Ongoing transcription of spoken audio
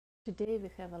Today we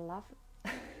have a live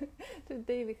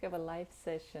Today we have a live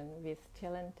session with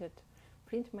talented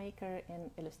printmaker and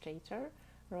illustrator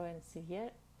Rowan Sevier,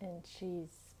 and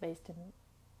she's based in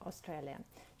Australia.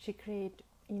 She creates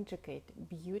intricate,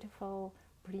 beautiful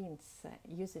prints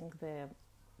using the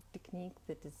technique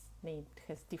that is named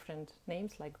has different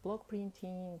names like block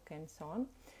printing and so on.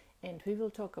 And we will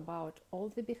talk about all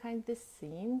the behind the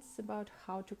scenes about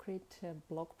how to create a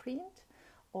block print,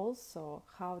 also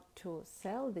how to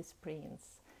sell these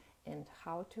prints, and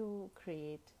how to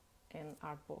create an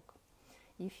art book.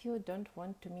 If you don't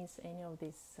want to miss any of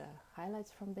these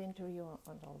highlights from the interview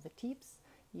and all the tips,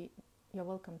 you're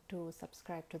welcome to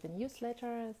subscribe to the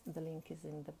newsletter. The link is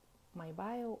in my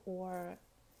bio or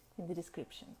in the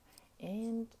description.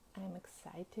 And I'm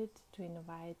excited to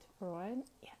invite Rowan.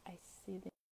 Yeah, I see the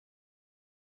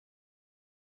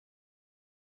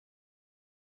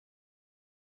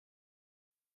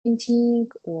printing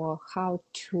or how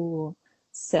to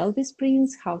sell these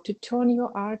prints, how to turn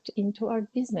your art into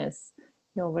art business.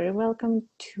 You're very welcome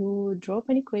to drop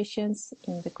any questions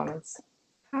in the comments.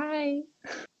 Hi.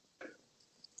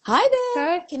 Hi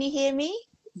there. Hi. Can you hear me?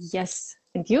 Yes.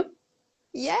 And you?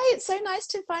 Yay, it's so nice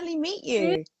to finally meet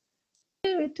Me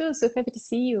you. me too. So happy to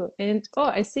see you. And oh,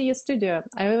 I see your studio.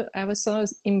 I was so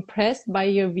impressed by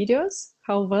your videos,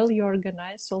 how well you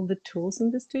organize all the tools in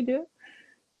the studio.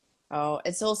 Oh,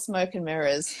 it's all smoke and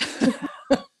mirrors.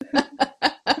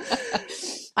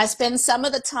 I spend some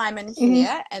of the time in Mhm.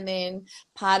 here, and then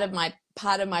part of my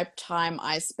time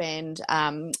I spend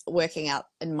working out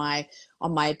in my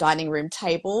on my dining room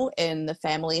table in the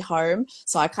family home.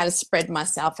 So I kind of spread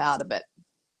myself out a bit.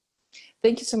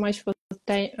 Thank you so much for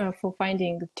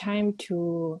finding time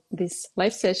to this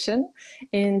live session,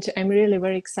 and I'm really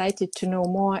very excited to know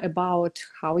more about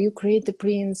how you create the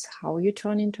prints, how you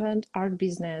turn into an art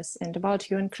business, and about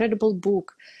your incredible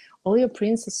book. All your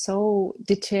prints are so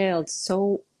detailed,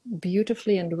 so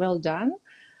beautifully and well done.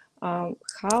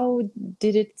 How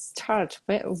did it start?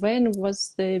 When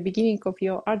was the beginning of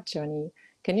your art journey?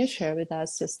 Can you share with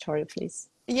us your story, please?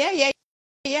 Yeah, yeah,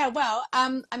 yeah. Well,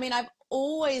 I mean, I've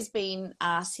always been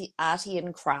arty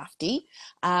and crafty.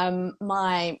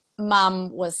 My mum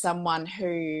was someone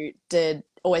who did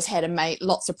always had a mate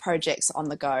lots of projects on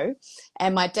the go,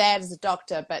 and my dad is a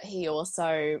doctor, but he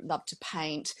also loved to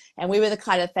paint. And we were the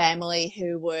kind of family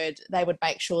who would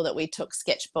make sure that we took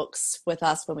sketchbooks with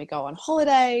us when we go on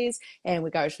holidays, and we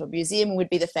go to a museum, and we'd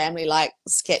be the family like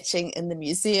sketching in the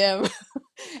museum.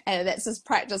 And that's this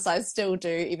practice I still do,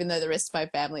 even though the rest of my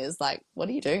family is like, "What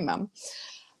are you doing, mum?"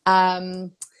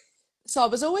 Um, so I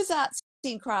was always artsy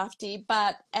and crafty,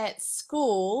 but at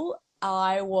school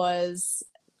I was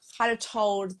kind of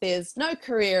told there's no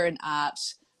career in art.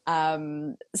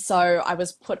 So I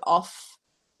was put off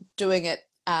doing it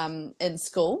in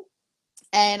school,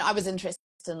 and I was interested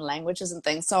in languages and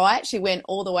things. So I actually went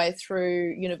all the way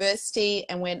through university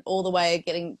and went all the way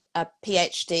getting a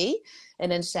PhD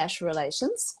in international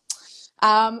relations.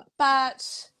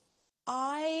 But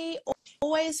I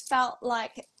always felt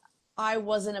like I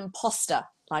was an imposter,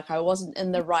 like I wasn't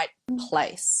in the right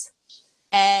place.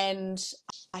 And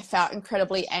I felt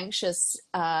incredibly anxious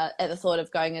at the thought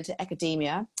of going into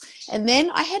academia. And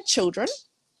then I had children.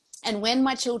 And when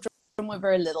my children were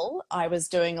very little, I was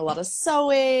doing a lot of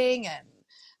sewing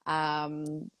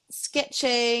and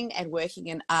sketching and working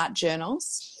in art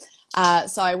journals.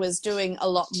 So I was doing a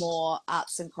lot more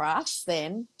arts and crafts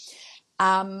then.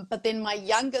 But then my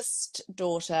youngest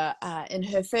daughter, in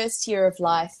her first year of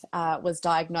life, was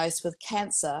diagnosed with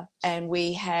cancer, and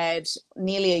we had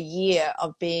nearly a year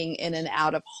of being in and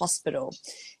out of hospital.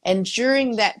 And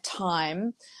during that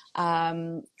time,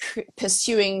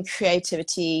 pursuing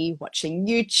creativity, watching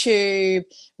YouTube,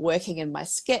 working in my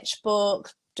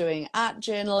sketchbook, doing art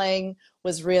journaling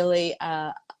was really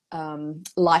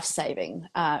life-saving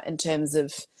in terms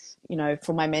of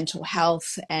for my mental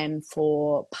health and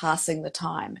for passing the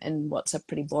time in what's a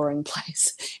pretty boring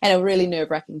place and a really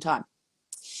nerve-wracking time.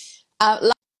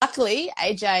 Luckily,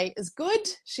 AJ is good.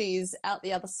 She's out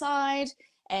the other side.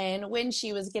 And when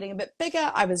she was getting a bit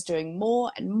bigger, I was doing more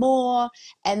and more.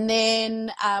 And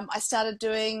then I started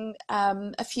doing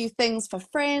a few things for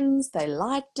friends. They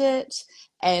liked it.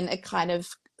 And it kind of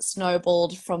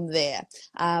snowballed from there.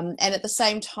 And at the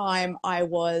same time, I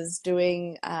was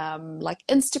doing like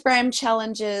Instagram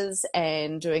challenges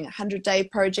and doing 100-day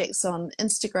projects on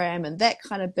Instagram, and that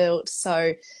kind of built.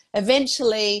 So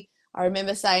eventually, I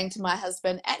remember saying to my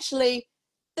husband, actually,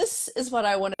 this is what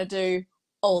I want to do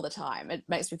all the time. It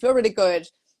makes me feel really good.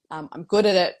 I'm good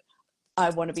at it. I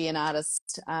want to be an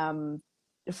artist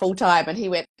full time. And he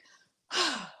went,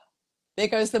 there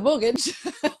goes the mortgage.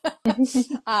 But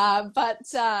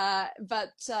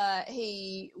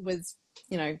he was,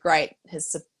 great.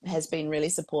 Has been really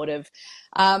supportive,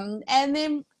 and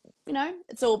then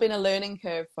it's all been a learning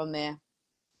curve from there.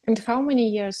 And how many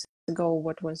years ago?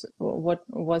 What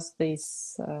was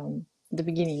this the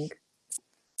beginning?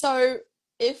 So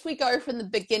if we go from the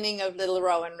beginning of Little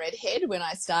Rowan Redhead, when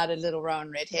I started Little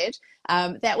Rowan Redhead,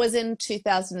 that was in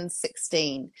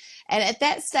 2016. And at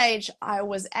that stage, I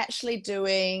was actually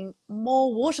doing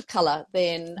more watercolor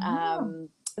than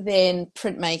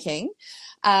printmaking.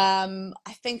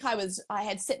 I think I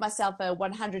had set myself a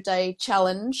 100-day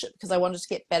challenge because I wanted to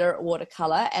get better at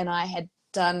watercolor, and I had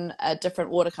done a different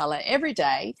watercolor every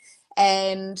day.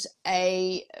 And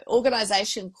a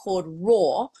organization called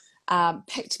Raw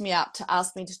picked me up to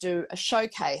ask me to do a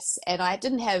showcase, and I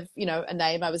didn't have a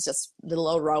name. I was just little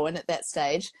old Rowan at that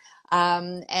stage,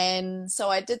 and so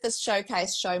I did this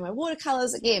showcase showing my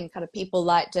watercolors. Again, kind of people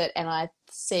liked it, and I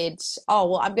said, oh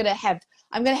well, I'm gonna have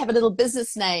a little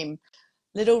business name,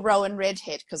 Little Rowan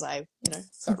Redhead, because I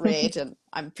got red and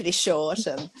I'm pretty short,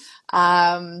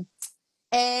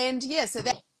 and yeah, so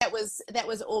that was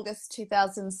August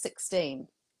 2016.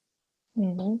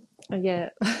 Yeah,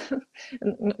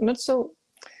 not so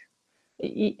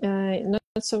not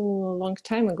so long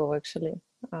time ago actually,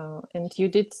 and you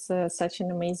did such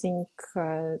an amazing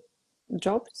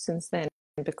job since then.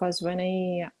 Because when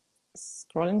I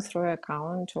scrolling through your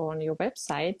account or on your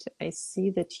website, I see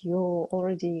that you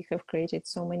already have created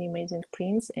so many amazing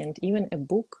prints and even a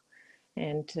book,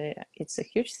 and it's a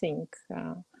huge thing.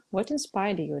 What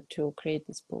inspired you to create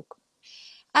this book?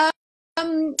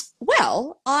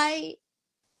 Well, I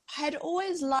had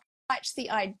always liked the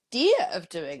idea of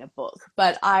doing a book,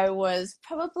 but I was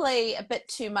probably a bit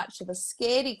too much of a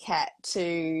scaredy cat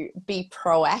to be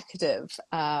proactive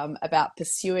about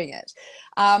pursuing it.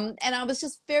 And I was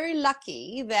just very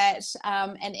lucky that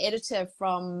an editor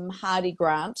from Hardy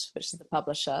Grant, which is the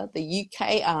publisher, the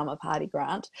UK arm of Hardy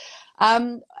Grant,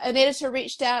 an editor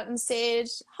reached out and said,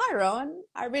 "Hi, Rowan,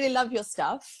 I really love your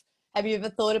stuff. Have you ever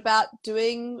thought about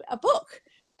doing a book?"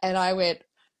 And I went,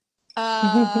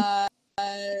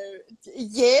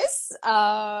 yes,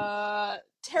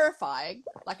 terrifying.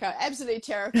 Like I'm absolutely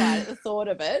terrified at the thought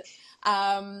of it.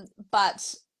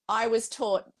 But I was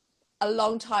taught a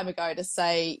long time ago to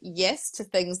say yes to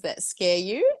things that scare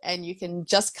you, and you can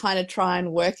just kind of try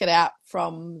and work it out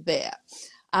from there.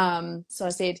 So I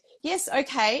said, yes,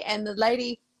 okay. And the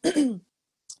lady, the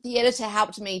editor,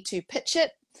 helped me to pitch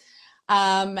it,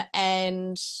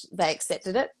 and they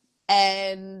accepted it.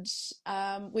 And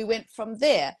we went from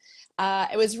there.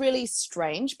 It was really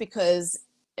strange because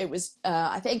it was,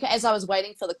 I think, as I was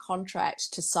waiting for the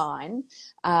contract to sign,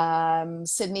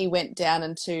 Sydney went down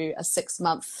into a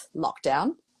 6-month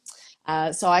lockdown.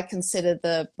 So I considered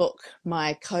the book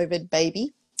my COVID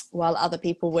baby. While other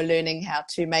people were learning how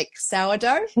to make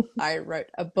sourdough, I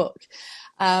wrote a book.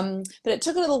 But it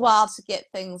took a little while to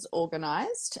get things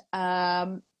organized.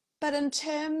 But in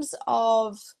terms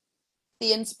of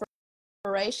the inspiration,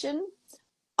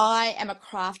 I am a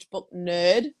craft book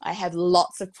nerd. I have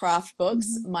lots of craft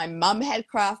books. My mum had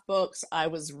craft books. I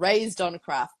was raised on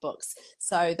craft books.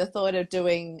 So the thought of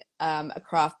doing a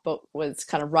craft book was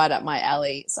kind of right up my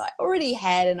alley. So I already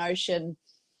had a notion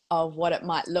of what it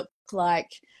might look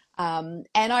like. And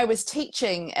I was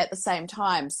teaching at the same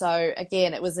time. So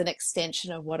again, it was an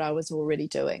extension of what I was already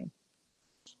doing.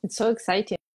 It's so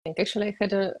exciting. Actually,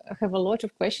 I have a lot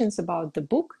of questions about the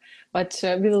book, but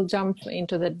we will jump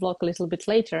into that block a little bit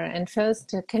later. And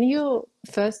first, can you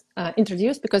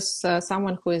introduce, because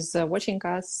someone who is watching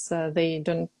us, they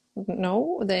don't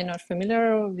know, they're not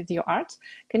familiar with your art.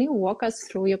 Can you walk us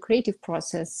through your creative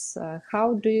process?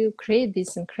 How do you create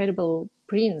these incredible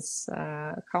prints?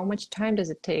 How much time does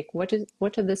it take? What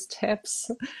are the steps?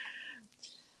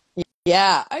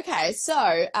 Yeah. Okay.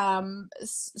 So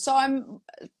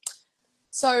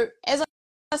as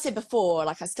I said before,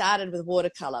 like I started with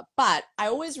watercolor, but I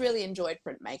always really enjoyed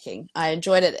printmaking. I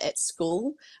enjoyed it at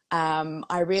school.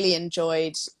 I really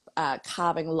enjoyed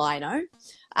carving lino.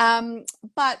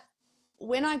 But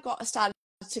when I started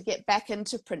to get back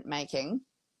into printmaking,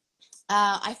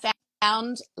 I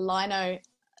found lino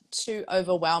too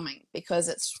overwhelming because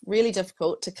it's really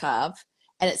difficult to carve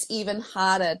and it's even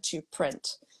harder to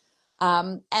print.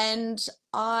 And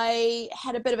I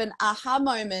had a bit of an aha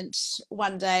moment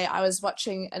one day. I was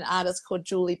watching an artist called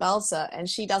Julie Balzer, and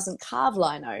she doesn't carve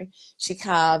lino. She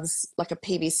carves like a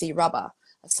PVC rubber,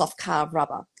 a soft carved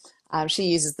rubber. She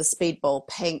uses the Speedball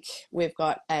pink. We've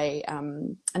got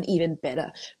an even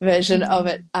better version of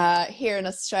it here in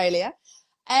Australia.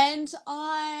 And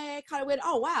I kind of went,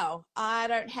 oh, wow, I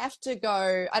don't have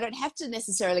to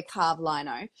necessarily carve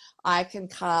lino. I can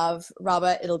carve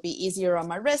rubber. It'll be easier on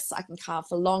my wrists. I can carve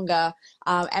for longer.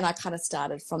 And I kind of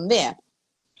started from there.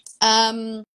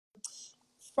 Um,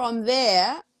 from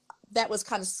there, that was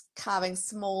kind of carving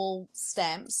small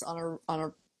stamps at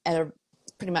a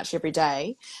pretty much every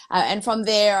day. And from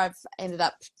there, I've ended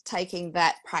up taking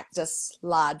that practice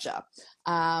larger.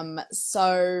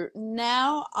 So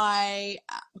now I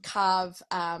carve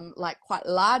like quite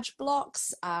large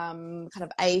blocks, kind of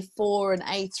A4 and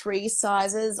A3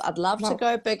 sizes. I'd love to Wow.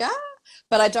 go bigger,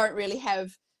 but I don't really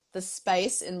have the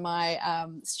space in my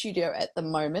studio at the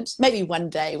moment. Maybe one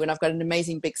day when I've got an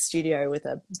amazing big studio with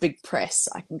a big press,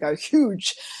 I can go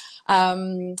huge.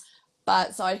 Um,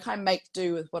 but so I kind of make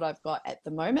do with what I've got at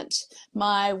the moment.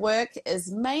 My work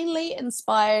is mainly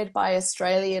inspired by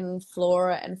Australian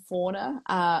flora and fauna.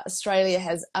 Australia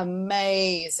has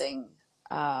amazing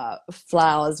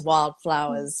flowers,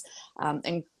 wildflowers,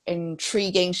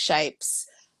 intriguing shapes,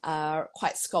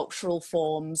 quite sculptural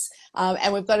forms,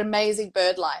 and we've got amazing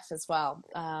bird life as well.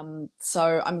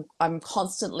 So I'm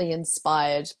constantly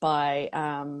inspired by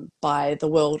the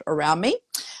world around me,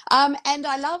 and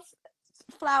I love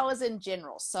flowers in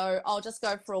general. So I'll just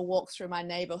go for a walk through my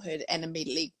neighborhood and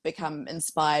immediately become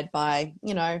inspired by,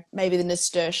 you know, maybe the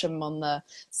nasturtium on the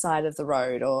side of the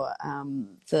road, or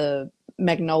the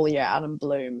magnolia out in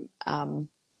bloom.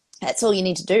 That's all you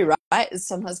need to do, right? Is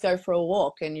sometimes go for a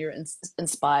walk and you're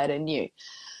inspired anew.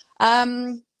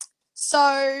 Um,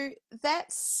 so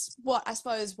that's what I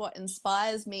suppose what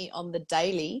inspires me on the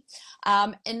daily.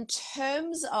 In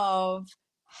terms of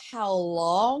how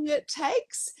long it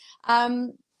takes,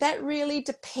 that really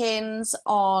depends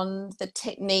on the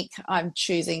technique I'm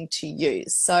choosing to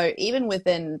use. So even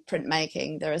within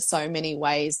printmaking, there are so many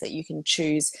ways that you can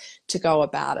choose to go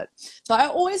about it. So I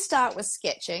always start with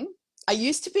sketching. I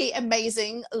used to be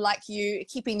amazing like you,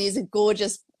 keeping these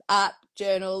gorgeous art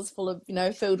journals full of, you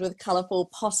know, filled with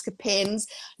colorful Posca pens.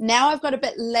 Now I've got a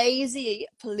bit lazy,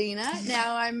 Paulina.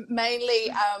 Now I'm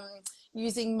mainly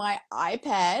using my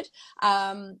iPad,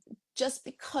 just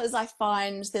because I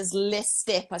find there's less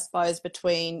step, I suppose,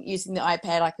 between using the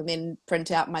iPad. I can then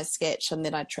print out my sketch and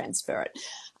then I transfer it.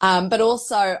 But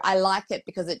also I like it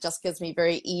because it just gives me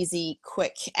very easy,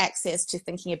 quick access to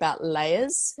thinking about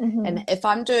layers. And if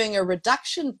I'm doing a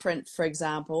reduction print, for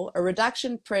example, a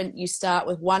reduction print, you start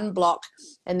with one block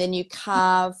and then you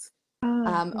carve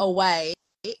away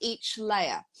each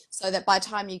layer, so that by the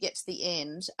time you get to the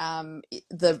end,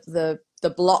 the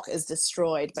block is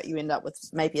destroyed, but you end up with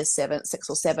maybe a 6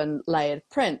 or 7 layered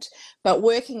print. But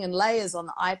working in layers on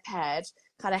the iPad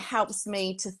kind of helps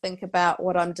me to think about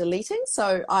what I'm deleting.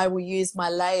 So I will use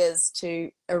my layers to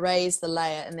erase the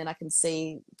layer, and then I can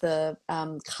see the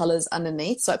colors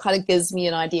underneath. So it kind of gives me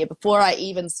an idea before I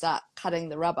even start cutting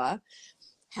the rubber,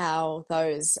 how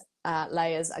those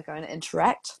layers are going to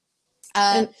interact.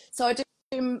 And So I do.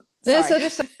 yes, Sorry.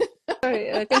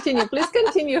 sorry, continue. Please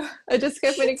continue. I just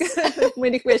have many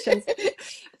many questions.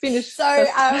 Finish So,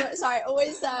 first. so I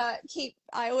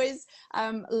always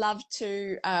love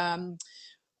to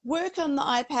work on the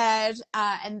iPad,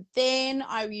 and then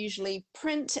I usually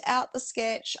print out the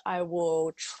sketch. I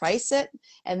will trace it,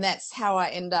 and that's how I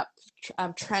end up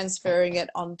transferring it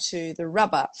onto the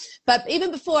rubber. But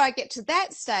even before I get to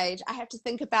that stage, I have to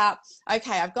think about,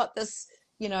 okay, I've got this,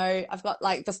 you know, I've got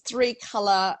like this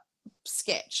 3-color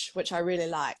sketch, which I really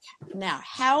like. Now,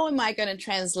 how am I going to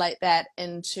translate that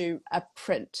into a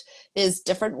print? There's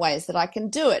different ways that I can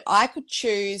do it. I could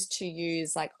choose to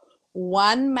use like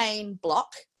one main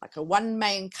block, like a one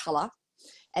main color,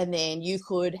 and then you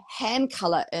could hand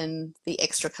color in the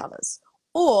extra colors.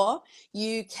 Or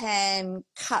you can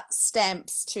cut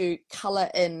stamps to color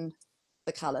in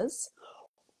the colors.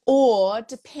 Or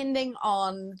depending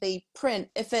on the print,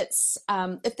 if it's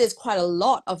if there's quite a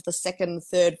lot of the second,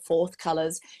 third, fourth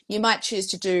colors, you might choose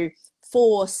to do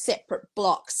 4 separate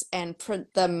blocks and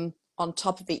print them on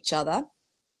top of each other,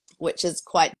 which is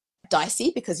quite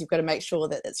dicey because you've got to make sure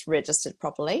that it's registered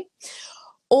properly.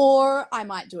 Or I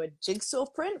might do a jigsaw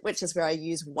print, which is where I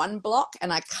use one block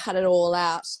and I cut it all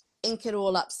out, ink it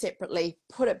all up separately,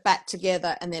 put it back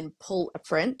together, and then pull a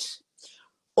print.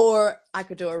 Or I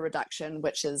could do a reduction,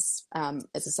 which is, as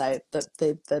I say,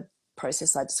 the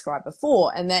process I described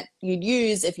before, and that you'd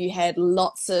use if you had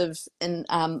lots of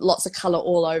color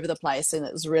all over the place, and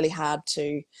it was really hard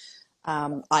to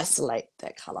isolate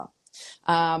that color.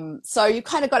 So you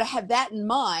kind of got to have that in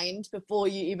mind before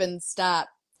you even start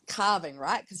carving,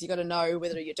 right? Because you got to know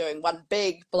whether you're doing one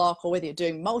big block or whether you're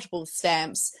doing multiple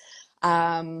stamps.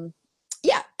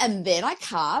 Yeah, and then I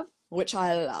carve. which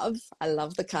I love. I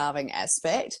love the carving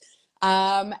aspect.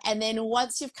 And then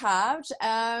once you've carved,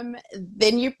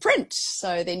 then you print.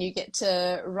 So then you get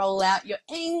to roll out your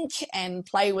ink and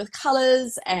play with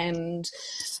colors and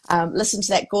listen to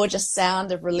that gorgeous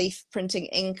sound of relief printing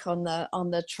ink on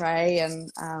the tray,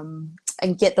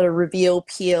 and get the reveal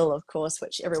peel, of course,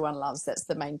 which everyone loves. That's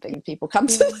the main thing people come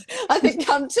to, I think,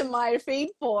 come to my feed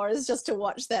for, is just to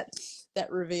watch that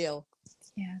reveal.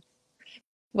 Yeah.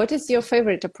 What is your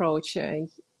favorite approach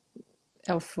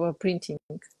of printing?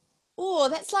 Oh,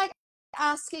 that's like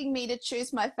asking me to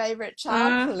choose my favorite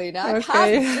child, Paulina. I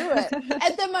Okay. can't do it.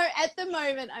 At the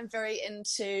moment, I'm very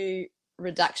into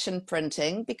reduction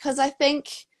printing because I think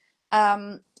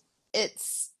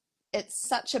it's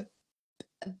such a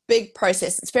big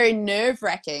process. It's very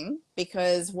nerve-wracking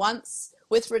because once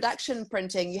with reduction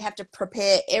printing, you have to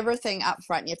prepare everything up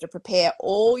front. You have to prepare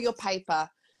all your paper,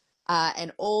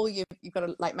 and you've got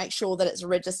to like make sure that it's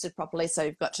registered properly. So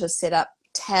you've got to set up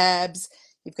tabs.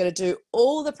 You've got to do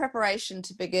all the preparation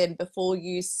to begin before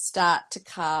you start to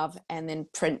carve and then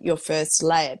print your first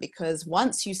layer. Because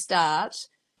once you start,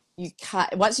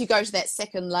 once you go to that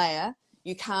second layer,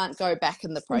 you can't go back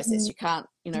in the process. You can't,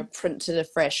 print it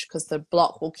afresh because the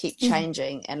block will keep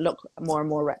changing and look more and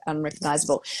more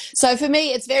unrecognizable. So for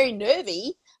me, it's very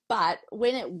nervy, but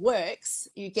when it works,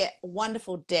 you get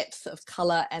wonderful depth of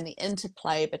color and the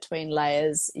interplay between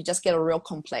layers. You just get a real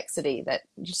complexity that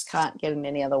you just can't get in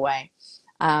any other way.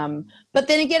 But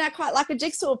then again, I quite like a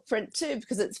jigsaw print too,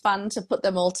 because it's fun to put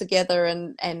them all together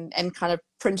and kind of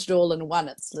print it all in one.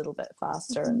 It's a little bit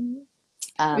faster.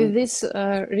 With this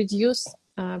reduced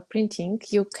printing,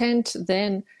 you can't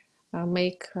then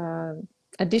make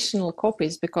additional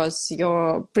copies because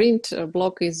your print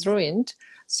block is ruined.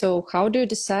 So how do you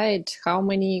decide how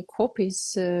many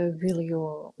copies will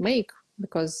you make?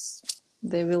 Because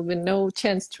there will be no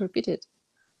chance to repeat it.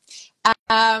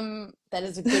 That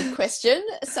is a good question.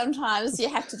 Sometimes you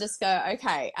have to just go,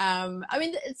 okay. I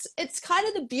mean, it's kind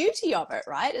of the beauty of it,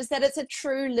 right? Is that it's a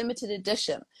true limited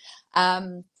edition.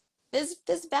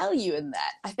 There's value in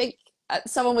that. I think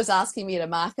someone was asking me at a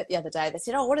market the other day. They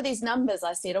said, "Oh, what are these numbers?"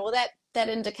 I said, "Oh, well, that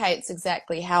indicates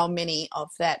exactly how many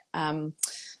of that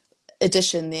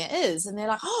edition there is." And they're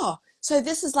like, "Oh, so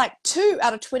this is like 2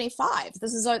 out of 25.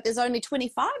 There's only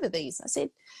 25 of these." I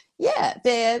said, "Yeah,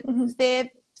 they're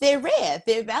rare,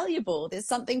 they're valuable. There's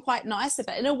something quite nice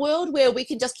about it. In a world where we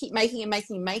can just keep making and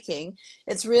making and making,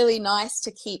 it's really nice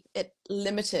to keep it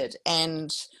limited.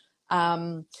 And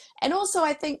also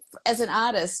I think as an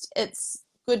artist, it's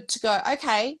good to go,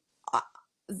 okay,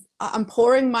 I'm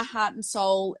pouring my heart and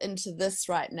soul into this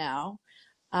right now.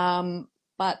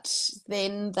 But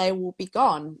then they will be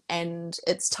gone and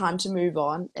it's time to move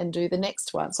on and do the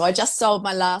next one." So I just sold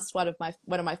my last one of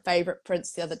my favorite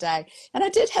prints the other day, and I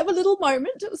did have a little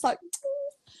moment. It was like,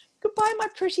 goodbye, my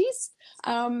pretties.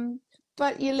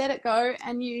 But you let it go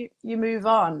and you move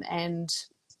on, and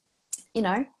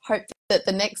hope that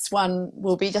the next one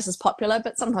will be just as popular,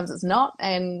 but sometimes it's not,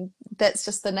 and that's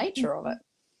just the nature of it.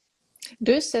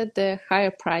 Do you set the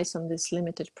higher price on these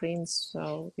limited prints?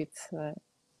 So with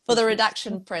for the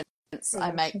reduction prints,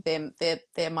 I make them.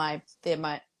 They're my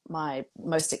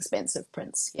most expensive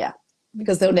prints. Yeah,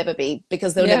 because they'll never be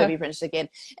printed again.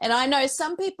 And I know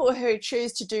some people who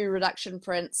choose to do reduction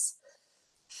prints,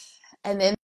 and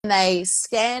then they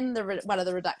scan one of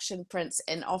the reduction prints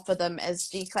and offer them as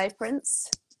giclée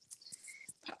prints.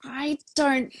 I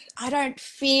don't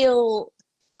feel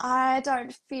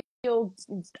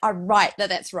right. No,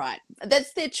 that's right.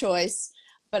 That's their choice.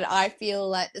 But I feel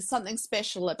like there's something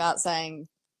special about saying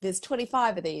there's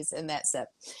 25 of these and that's it.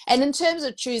 And in terms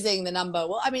of choosing the number,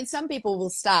 well, I mean, some people will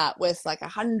start with like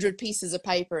 100 pieces of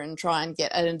paper and try and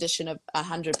get an edition of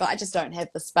 100, but I just don't have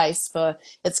the space for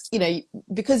it's,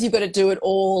 because you've got to do it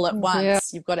all at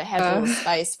once. You've got to have all the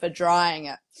space for drying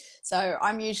it. So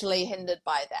I'm usually hindered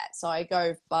by that. So I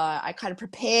kind of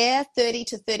prepare 30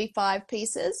 to 35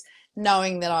 pieces,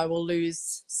 knowing that I will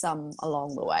lose some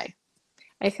along the way.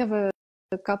 I have a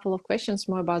couple of questions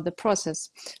more about the process.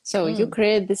 So you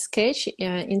create the sketch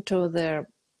into the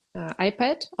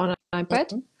iPad, on an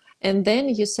iPad, and then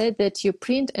you said that you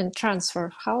print and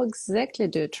transfer. How exactly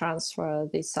do you transfer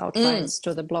these outlines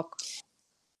to the block?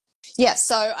 Yeah,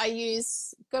 so I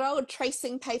use good old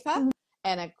tracing paper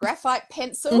and a graphite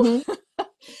pencil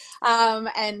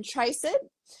and trace it.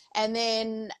 And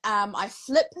then I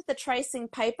flip the tracing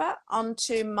paper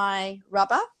onto my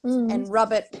rubber and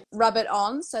rub it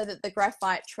on so that the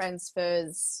graphite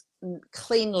transfers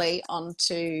cleanly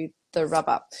onto the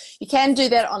rubber. You can do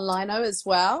that on lino as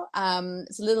well.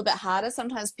 It's a little bit harder.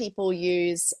 Sometimes people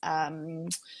use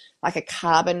like a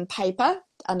carbon paper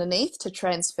underneath to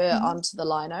transfer onto the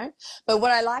lino. But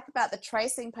what I like about the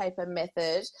tracing paper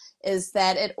method is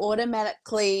that it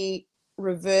automatically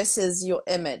reverses your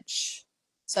image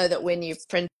so that when you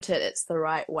print it, it's the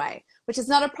right way, which is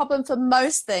not a problem for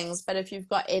most things. But if you've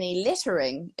got any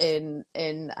lettering in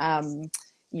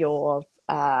your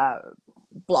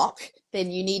block, then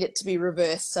you need it to be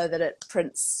reversed so that it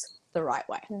prints the right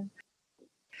way. Yeah.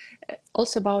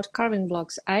 Also about carving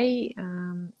blocks,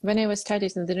 when I was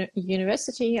studying in the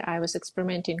university, I was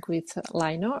experimenting with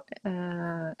lino,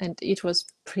 and it was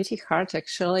pretty hard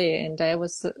actually, and I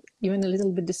was even a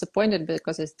little bit disappointed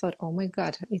because I thought, oh my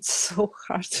God, it's so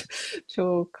hard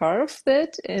to carve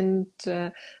that. And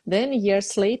then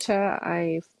years later,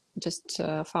 I just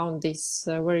found this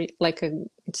very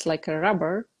it's like a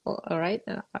rubber, right?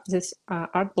 This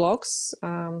art blocks,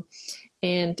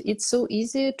 and it's so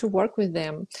easy to work with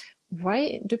them.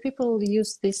 Why do people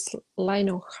use this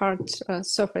lino hard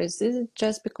surface? Is it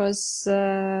just because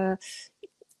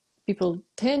people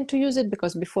tend to use it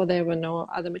because before there were no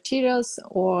other materials,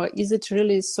 or is it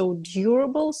really so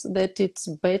durable that it's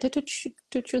better to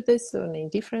choose this, or any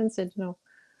difference? I don't know.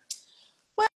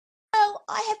 Well,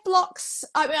 I have blocks.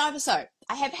 I mean,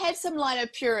 I have had some lino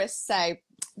purists say,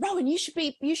 Rowan, you should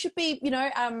be, you should be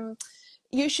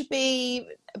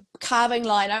carving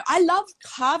lino. I love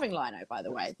carving lino, by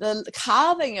the way. The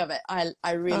carving of it,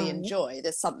 I really enjoy.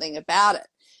 There's something about it.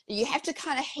 You have to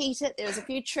kind of heat it. There's a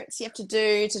few tricks you have to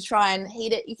do to try and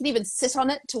heat it. You can even sit on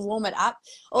it to warm it up.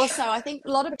 Also, I think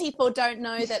a lot of people don't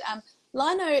know that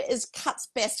lino cuts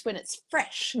best when it's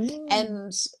fresh.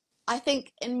 And I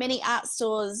think in many art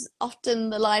stores, often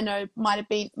the lino might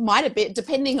have been,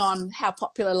 depending on how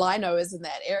popular lino is in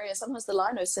that area, sometimes the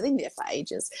lino is sitting there for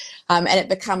ages, and it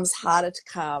becomes harder to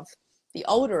carve the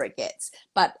older it gets.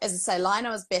 But as I say,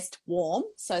 lino is best warm.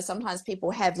 So sometimes people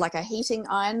have like a heating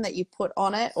iron that you put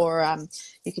on it, or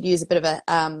you could use a bit of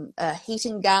a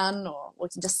heating gun, or you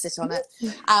can just sit on it.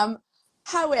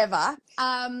 However,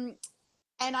 and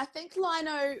I think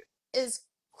lino is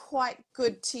quite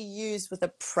good to use with a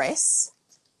press,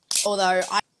 although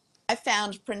I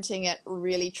found printing it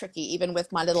really tricky. Even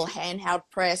with my little handheld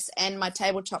press and my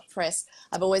tabletop press,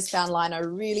 I've always found lino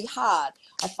really hard.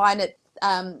 I find it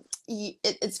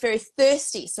it's very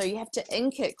thirsty, so you have to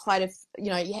ink it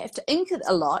you have to ink it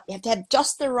a lot. You have to have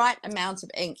just the right amount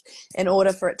of ink in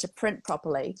order for it to print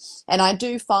properly. And I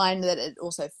do find that it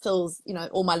also fills,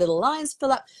 all my little lines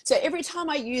fill up. So every time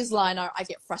I use lino, I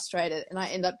get frustrated and I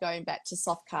end up going back to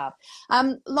soft carb.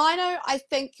 Lino, I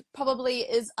think, probably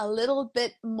is a little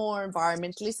bit more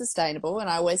environmentally sustainable. And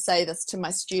I always say this to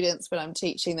my students when I'm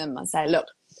teaching them. I say, look,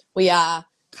 we are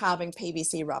carving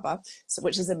PVC rubber,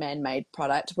 which is a man-made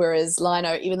product, whereas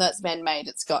lino, even though it's man-made,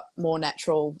 it's got more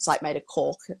natural, it's like made of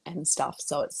cork and stuff,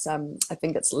 so it's I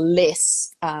think it's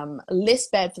less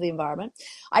bad for the environment.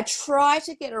 I try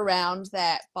to get around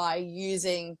that by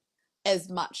using as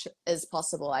much as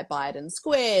possible. I buy it in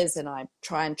squares and I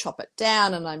try and chop it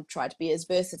down, and I try to be as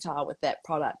versatile with that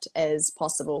product as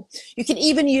possible. You can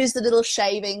even use the little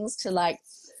shavings to like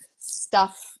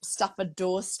stuff a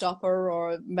door stopper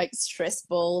or make stress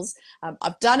balls.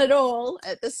 I've done it all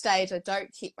at this stage. I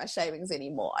don't keep my shavings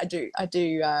anymore. I do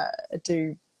that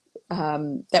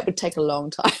would take a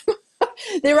long time.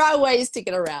 There are ways to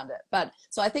get around it, but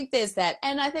so I think there's that.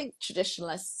 And I think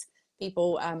traditionalists,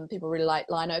 people really like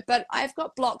lino, but I've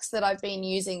got blocks that I've been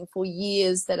using for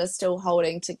years that are still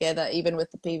holding together even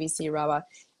with the PVC rubber.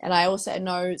 And I also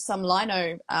know some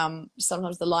lino,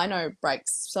 sometimes the lino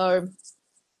breaks, so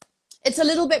it's a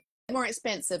little bit more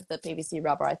expensive, the PVC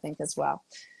rubber, I think, as well.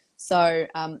 So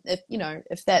if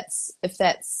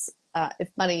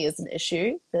money is an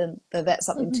issue, then that's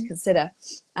something to consider.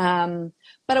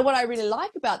 But what I really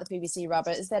like about the PVC rubber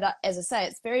is that, as I say,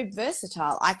 it's very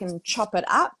versatile. I can chop it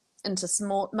up into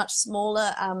much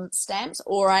smaller stamps,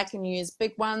 or I can use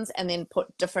big ones and then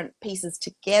put different pieces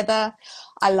together.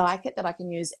 I like it that I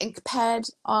can use ink pad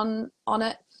on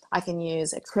it. I can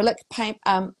use acrylic paint.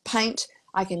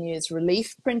 I can use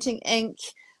relief printing ink.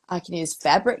 I can use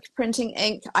fabric printing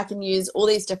ink. I can use all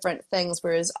these different things,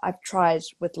 whereas I've tried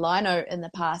with lino in the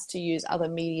past to use other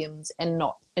mediums and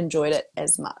not enjoyed it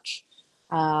as much.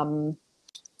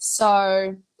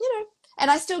 So, and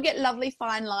I still get lovely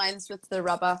fine lines with the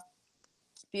rubber,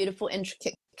 beautiful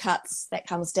intricate cuts that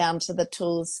comes down to the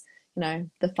tools,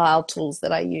 the file tools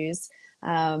that I use.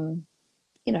 You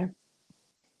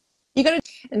got to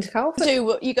and how do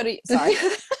what you got to, sorry.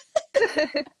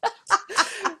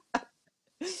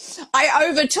 I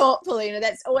over talk, Paulina.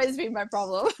 That's always been my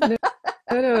problem.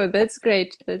 No, no, that's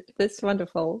great. That's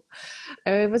wonderful.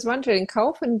 I was wondering, how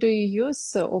often do you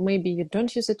use, or maybe you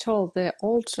don't use at all, the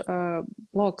old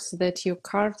blocks that you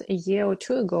carved a year or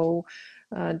two ago?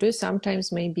 Do you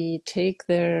sometimes maybe take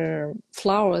the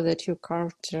flower that you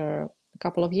carved a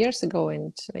couple of years ago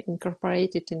and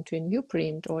incorporate it into a new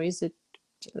print, or is it,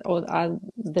 or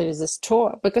there is a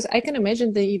store? Because I can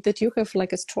imagine that you have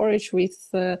like a storage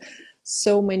with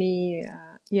so many,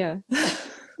 yeah,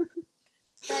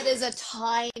 That is a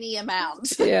tiny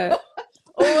amount. yeah.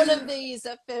 All of these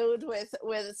are filled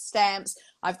with stamps.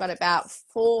 I've got about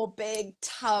 4 big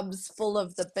tubs full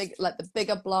of the big, like the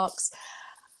bigger blocks.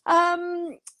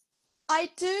 Um, I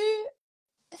do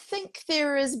think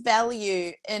there is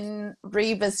value in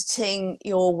revisiting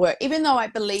your work, even though I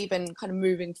believe in kind of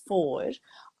moving forward.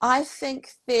 I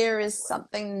think there is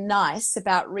something nice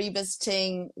about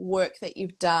revisiting work that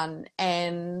you've done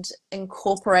and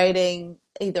incorporating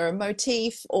either a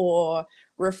motif or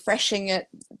refreshing it,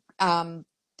 um,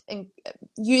 and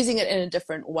using it in a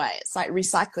different way. It's like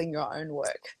recycling your own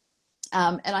work.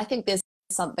 And I think there's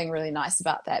something really nice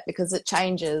about that because it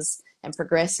changes and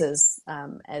progresses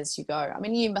as you go. I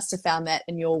mean, you must have found that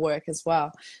in your work as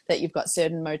well, that you've got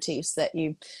certain motifs that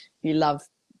you love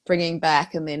bringing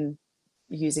back and then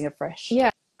using afresh.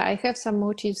 Yeah, I have some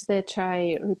motifs that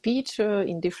I repeat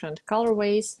in different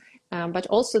colorways, but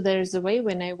also there's a way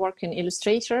when I work in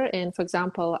Illustrator, and for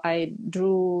example, I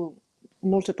drew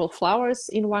multiple flowers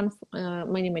in one,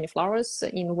 many flowers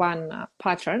in one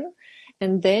pattern,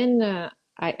 and then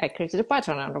I created a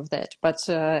pattern out of that. But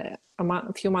a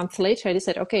few months later, I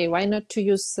decided, okay, why not to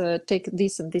use take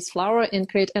this and this flower and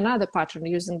create another pattern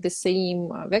using the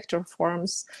same vector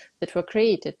forms that were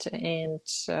created, and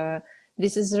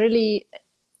this is really,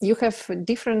 you have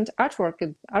different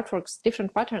artworks,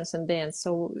 different patterns, and then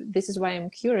so this is why I'm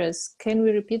curious, can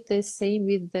we repeat the same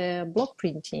with the block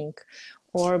printing,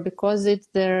 or because it's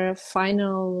the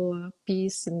final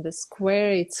piece in the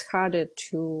square, it's harder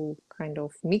to kind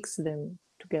of mix them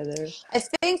together? I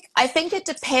think it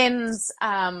depends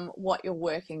what you're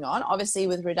working on. Obviously,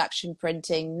 with reduction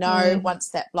printing, no, once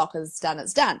that block is done,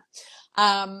 it's done.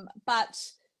 But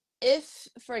if,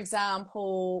 for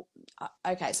example,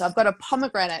 okay, so I've got a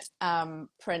pomegranate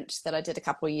print that I did a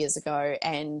couple of years ago,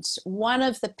 and one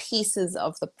of the pieces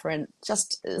of the print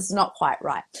just is not quite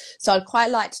right. So I'd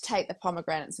quite like to take the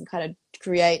pomegranates and kind of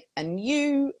create a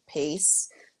new piece,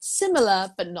 similar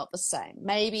but not the same.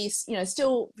 Maybe, you know,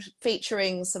 still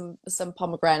featuring some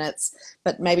pomegranates,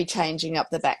 but maybe changing up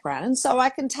the background. And so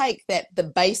I can take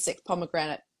the basic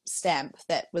pomegranate stamp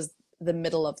that was the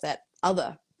middle of that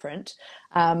other print,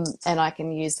 and I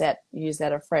can use that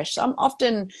afresh. So I'm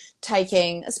often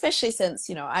taking, especially since,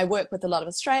 you know, I work with a lot of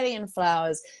Australian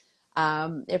flowers,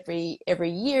 every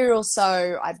year or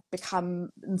so I become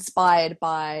inspired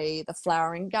by the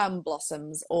flowering gum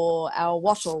blossoms or our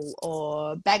wattle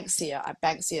or Banksia.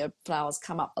 Banksia flowers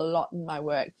come up a lot in my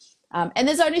work. And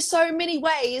there's only so many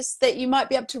ways that you might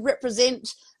be able to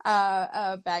represent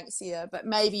Banksia, but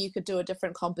maybe you could do a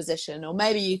different composition, or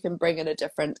maybe you can bring in a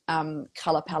different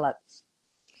color palette.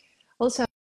 Also,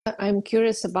 I'm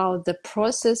curious about the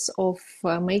process of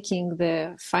making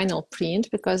the final print,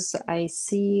 because I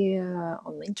see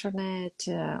on the internet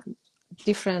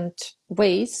different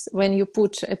ways when you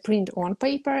put a print on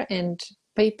paper and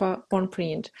paper on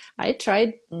print. I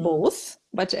tried both,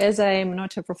 but as I am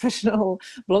not a professional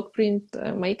block print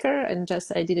maker and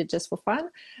I did it just for fun,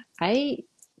 I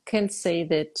can't say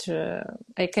that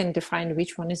I can define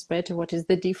which one is better. What is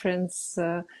the difference?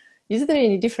 Is there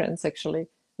any difference actually?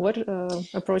 What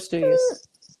approach do you use?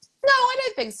 No, I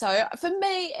don't think so. For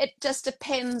me, it just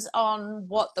depends on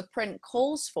what the print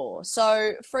calls for.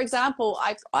 So, for example,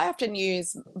 I often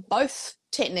use both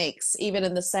techniques, even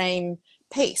in the same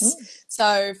piece.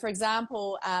 So, for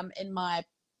example, in my,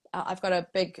 I've got a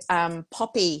big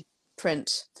poppy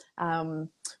print,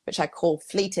 which I call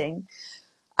Fleeting.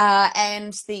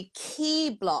 And the key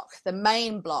block, the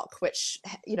main block, which,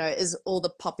 you know, is all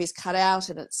the poppies cut out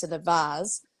and it's in a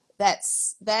vase,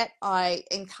 that I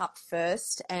ink up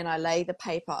first and I lay the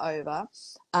paper over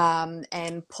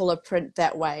and pull a print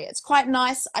that way. It's quite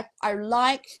nice. I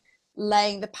like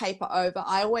laying the paper over.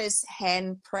 I always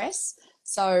hand press,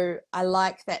 so I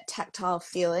like that tactile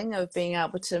feeling of being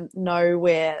able to know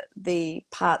where the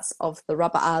parts of the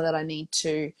rubber are that I need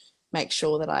to make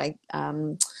sure that I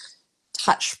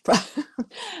touch,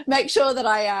 make sure that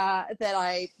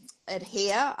I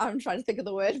adhere. I'm trying to think of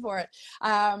the word for it.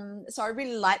 So I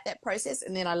really like that process,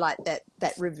 and then I like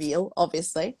that reveal.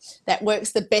 Obviously, that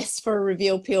works the best for a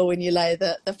reveal peel when you lay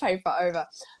the paper over.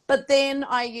 But then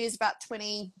I use about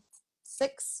 20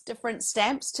 6 different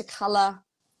stamps to color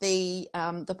the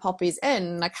poppies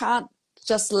in. I can't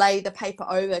just lay the paper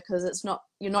over because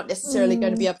you're not necessarily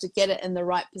going to be able to get it in the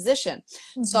right position.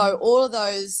 So all of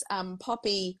those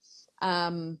poppy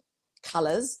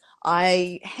colors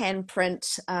I hand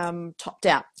print top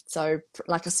down, so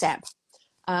like a stamp.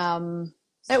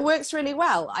 It works really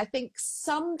well. I think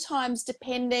sometimes,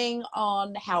 depending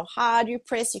on how hard you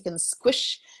press, you can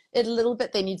squish it a little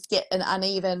bit, then you get an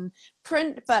uneven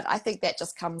print. But I think that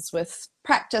just comes with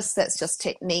practice. That's just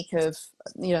technique of,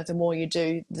 the more you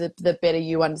do, the better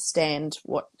you understand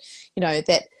what,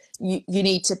 that you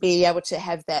need to be able to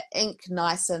have that ink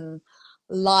nice and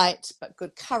light, but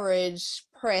good courage,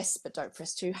 press, but don't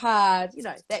press too hard.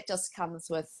 That just comes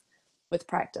with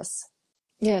practice.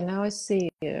 Yeah, now I see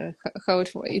how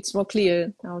it's more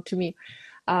clear now to me.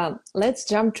 Let's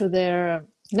jump to the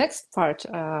next part.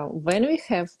 When we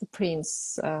have the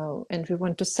prints and we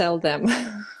want to sell them,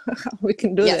 we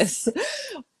can do Yes. this.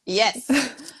 Yes.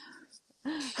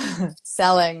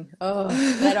 Selling. Oh,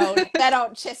 that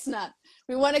old chestnut.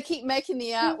 We want to keep making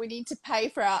the art. We need to pay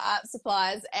for our art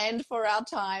supplies and for our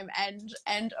time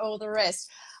and all the rest.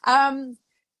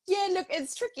 Yeah, look,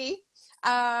 it's tricky.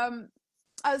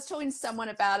 I was talking to someone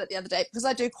about it the other day because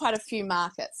I do quite a few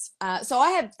markets. So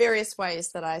I have various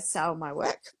ways that I sell my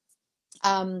work.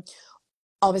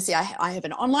 Obviously, I have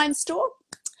an online store,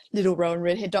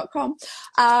 littlerowanredhead.com.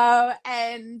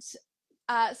 And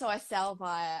so I sell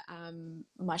via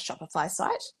my Shopify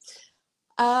site.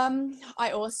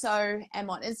 I also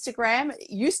am on Instagram. It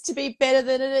used to be better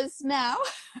than it is now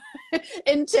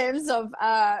in terms of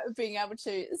being able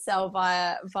to sell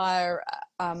via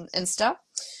Insta.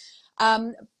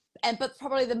 But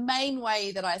probably the main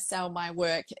way that I sell my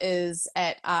work is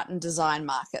at art and design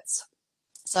markets.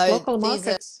 So local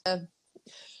markets.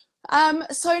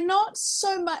 So not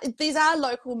so much. These are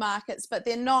local markets, but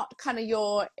they're not kind of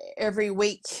your every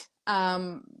week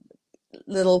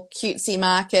little cutesy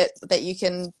market that you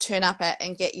can turn up at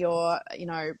and get your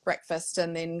breakfast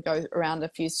and then go around a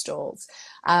few stalls.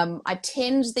 I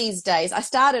tend these days, I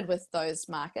started with those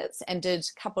markets and did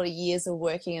a couple of years of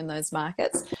working in those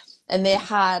markets, and they're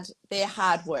hard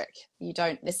work. You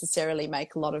don't necessarily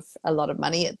make a lot of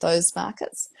money at those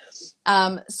markets.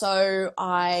 So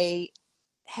I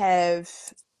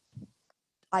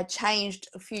changed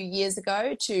a few years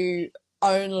ago to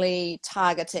only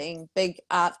targeting big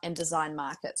art and design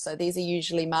markets. So these are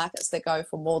usually markets that go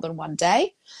for more than one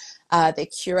day. They're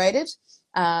curated.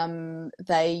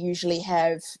 They usually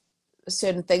have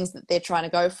certain things that they're trying to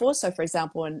go for. So for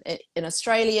example, in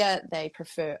Australia, they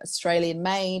prefer Australian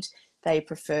made. They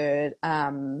prefer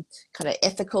kind of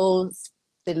ethical.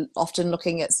 They're often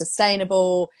looking at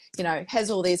sustainable,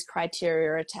 has all these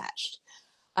criteria attached.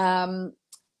 And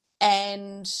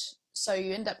so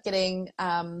you end up getting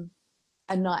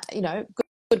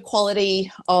good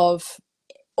quality of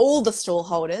all the stall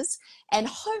holders, and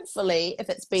hopefully, if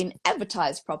it's been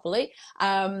advertised properly,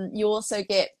 you also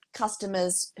get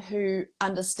customers who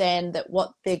understand that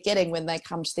what they're getting when they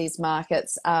come to these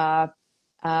markets are,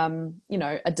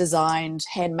 a designed,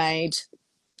 handmade,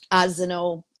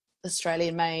 artisanal,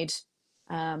 Australian-made,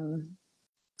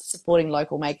 supporting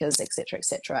local makers, etc.,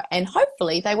 etc. And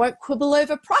hopefully, they won't quibble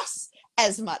over price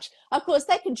as much. Of course,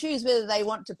 they can choose whether they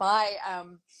want to buy,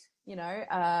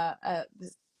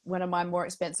 one of my more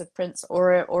expensive prints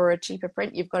or a cheaper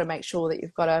print. You've got to make sure that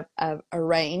you've got a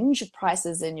range of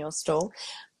prices in your stall.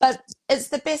 But it's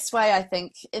the best way, I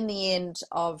think, in the end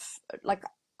of, like,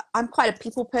 I'm quite a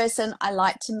people person. I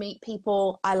like to meet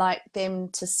people. I like them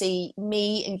to see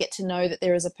me and get to know that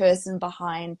there is a person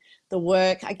behind the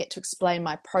work. I get to explain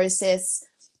my process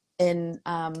in,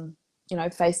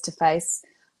 face to face.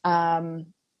 And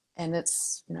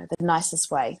it's, the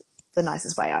nicest way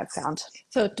I've found.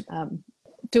 So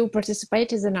to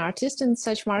participate as an artist in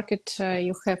such market,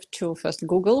 you have to first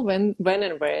Google when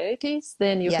and where it is.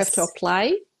 Then you have to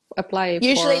apply.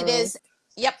 Usually there's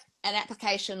an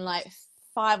application like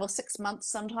 5 or 6 months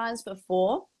sometimes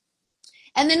before,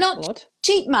 and they're not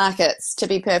cheap markets, to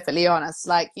be perfectly honest.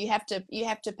 Like you have to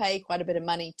pay quite a bit of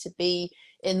money to be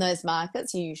in those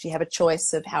markets. You usually have a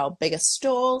choice of how big a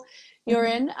stall you're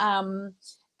in.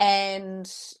 And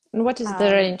what is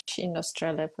the range in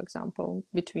Australia, for example,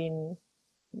 between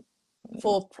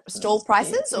for stall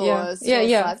prices or sizes?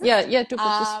 To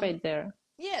participate there.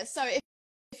 Yeah, so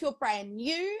if you're brand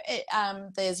new,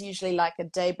 there's usually like a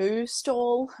debut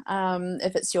stall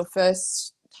if it's your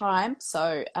first time.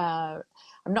 So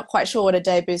I'm not quite sure what a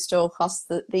debut stall costs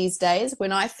these days.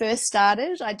 When I first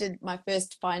started, I did my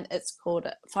first it's called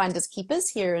Finders Keepers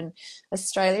here in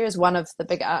Australia, is one of the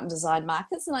big art and design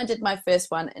markets. And I did my first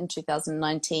one in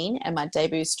 2019, and my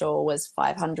debut stall was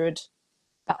about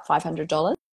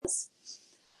 $500.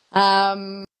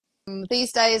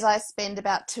 These days I spend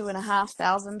about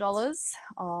 $2,500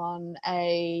 on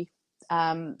a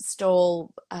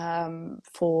stall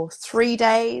for 3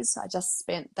 days. I just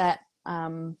spent that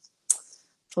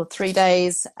for 3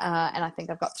 days, and I think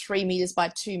I've got 3 meters by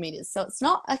 2 meters. So it's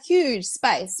not a huge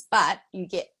space, but you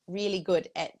get really good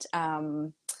at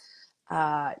you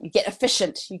get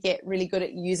efficient, you get really good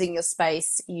at using your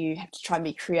space. You have to try and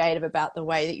be creative about the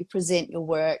way that you present your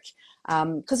work,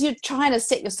 because you're trying to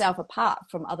set yourself apart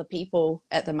from other people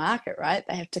at the market, right?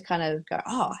 They have to kind of go,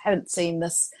 oh, I haven't seen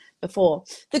this before.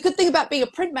 The good thing about being a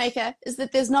printmaker is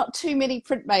that there's not too many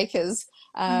printmakers.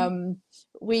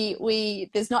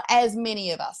 There's not as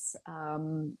many of us. I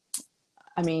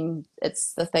mean,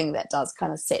 it's the thing that does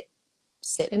kind of set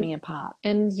me apart.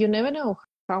 And you never know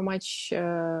how much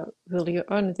will you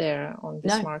earn there on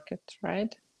this market,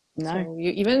 right? No. So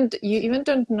you even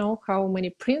don't know how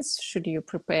many prints should you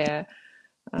prepare.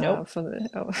 Nope. For the,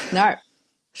 No.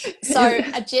 So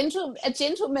a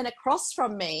gentleman across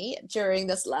from me during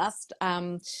this last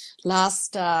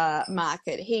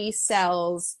market, he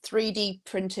sells 3D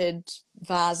printed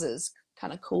vases,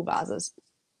 kind of cool vases.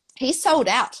 He sold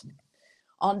out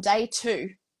on day 2.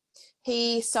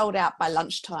 He sold out by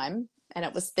lunchtime, and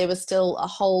there was still a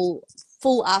whole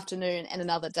full afternoon and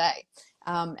another day.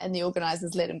 And the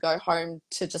organizers let him go home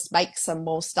to just make some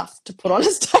more stuff to put on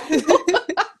his table.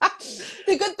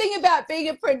 The good thing about being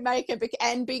a printmaker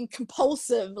and being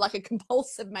compulsive, like a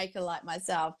compulsive maker like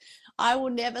myself, I will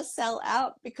never sell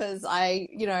out because I'm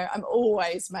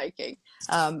always making.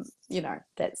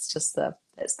 That's the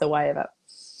way of it.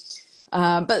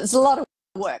 But there's a lot of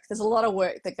work. There's a lot of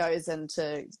work that goes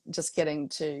into just getting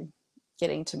to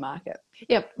market.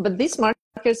 Yeah, but these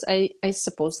markets, I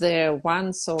suppose they're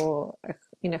once or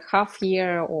in a half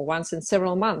year or once in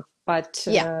several months. But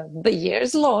the year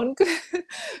is long.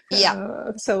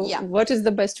 What is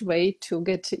the best way to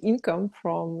get income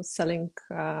from selling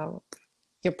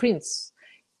your prints?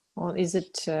 Or is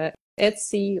it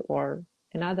Etsy or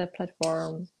another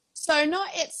platform? So not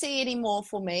Etsy anymore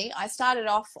for me. I started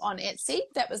off on Etsy.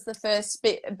 That was the first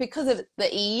bit because of the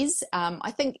ease. I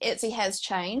think Etsy has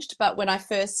changed, but when I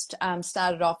first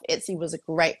started off, Etsy was a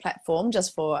great platform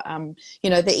just for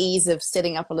the ease of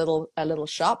setting up a little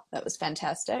shop. That was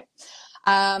fantastic.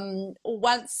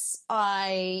 Once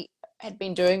I had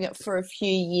been doing it for a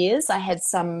few years, I had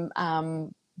some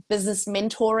business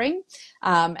mentoring,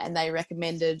 and they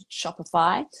recommended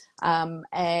Shopify,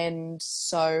 and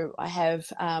so I have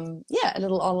a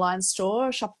little online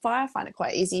store, Shopify. I find it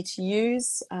quite easy to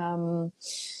use,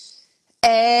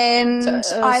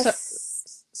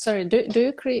 sorry, did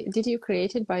you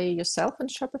create it by yourself on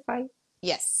Shopify?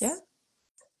 Yes. Yeah.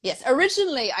 Yes,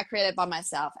 originally I created by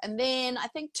myself, and then I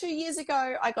think 2 years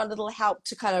ago I got a little help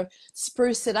to kind of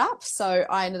spruce it up, so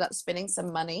I ended up spending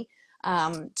some money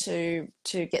to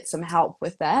get some help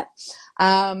with that.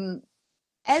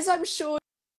 As I'm sure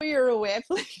you're aware,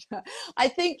 Polina, I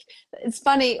think it's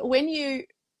funny when you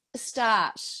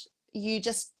start, you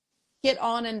just get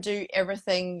on and do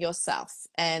everything yourself,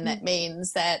 and that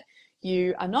means that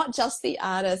you are not just the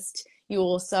artist. You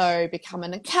also become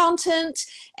an accountant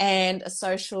and a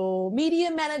social media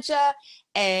manager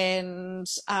and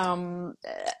a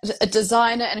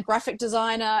designer and a graphic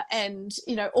designer and,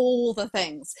 all the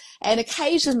things. And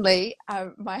occasionally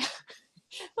my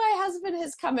husband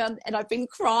has come in and I've been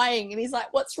crying and he's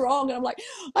like, what's wrong? And I'm like,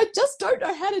 I just don't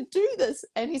know how to do this.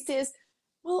 And he says,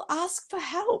 well, ask for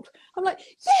help. I'm like,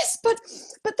 yes, but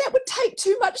that would take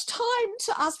too much time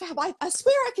to ask for help. I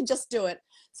swear I can just do it.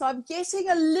 So I'm getting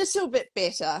a little bit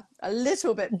better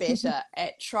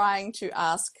at trying to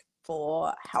ask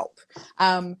for help.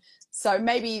 So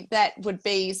maybe that would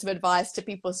be some advice to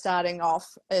people starting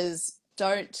off is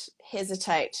don't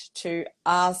hesitate to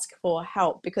ask for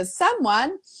help, because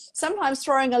someone sometimes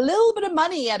throwing a little bit of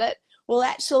money at it will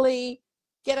actually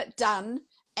get it done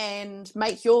and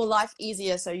make your life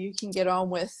easier so you can get on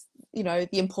with, the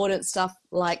important stuff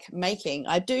like making.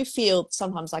 I do feel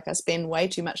sometimes like I spend way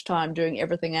too much time doing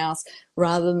everything else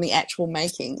rather than the actual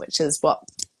making, which is what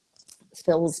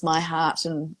fills my heart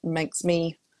and makes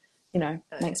me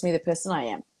the person I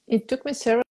am. It took me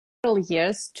several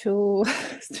years to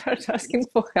start asking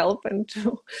for help and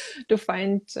to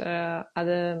find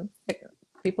other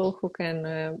people who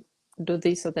can do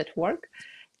this or that work.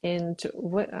 And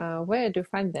where do you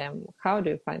find them? How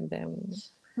do you find them?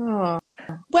 Oh.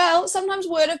 Well, sometimes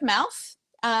word of mouth.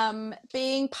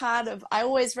 being part of, I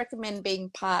always recommend being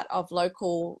part of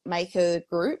local maker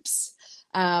groups,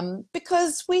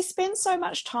 because we spend so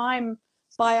much time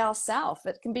by ourselves.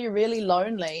 It can be really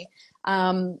lonely.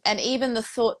 And even the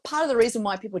thought, part of the reason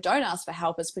why people don't ask for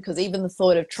help is because even the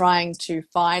thought of trying to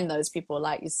find those people,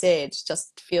 like you said,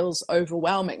 just feels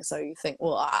overwhelming. So you think,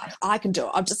 well, I can do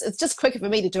it. It's just quicker for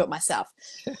me to do it myself.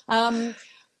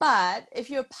 But if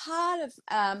you're part of,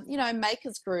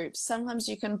 makers groups, sometimes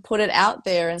you can put it out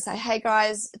there and say, hey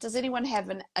guys, does anyone have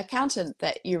an accountant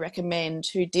that you recommend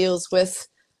who deals with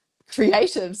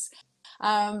creatives?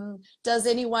 Does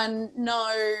anyone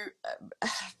know,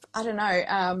 I don't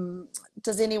know,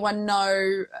 does anyone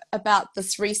know about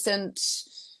this recent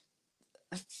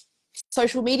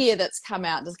social media that's come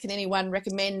out? Can anyone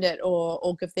recommend it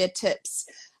or give their tips?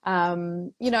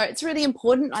 It's really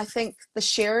important, I think, the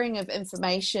sharing of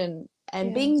information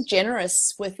and being Yes.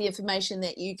 generous with the information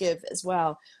that you give as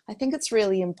well. I think it's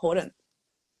really important.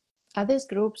 Are these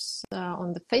groups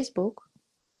on the Facebook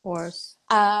or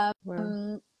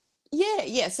where?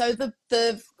 Yeah. So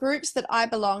the groups that I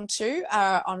belong to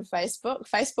are on Facebook.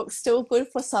 Facebook's still good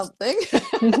for something.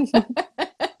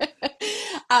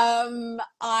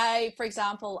 For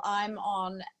example, I'm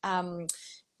on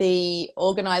the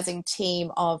organising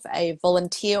team of a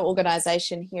volunteer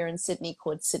organisation here in Sydney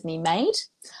called Sydney Made.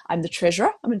 I'm the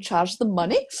treasurer. I'm in charge of the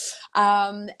money,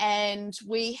 and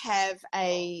we have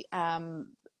a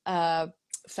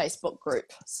Facebook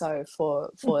group, so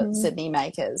for Sydney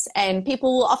makers, and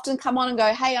people will often come on and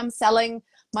go, hey, I'm selling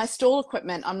my stall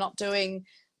equipment, I'm not doing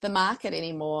the market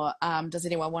anymore, does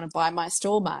anyone want to buy my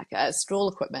stall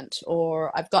equipment?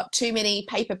 Or I've got too many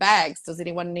paper bags, does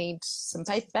anyone need some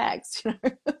paper bags?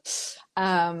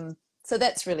 So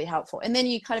that's really helpful, and then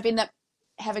you kind of end up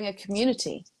having a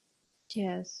community.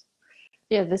 Yes.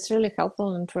 Yeah, that's really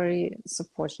helpful and very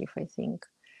supportive, I think.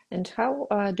 And how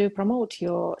do you promote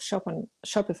your shop on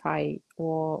Shopify,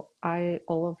 or are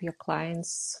all of your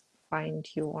clients find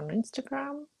you on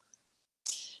Instagram?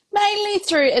 Mainly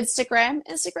through Instagram,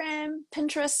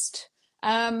 Pinterest.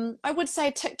 I would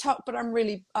say TikTok, but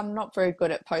I'm not very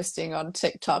good at posting on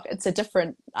TikTok.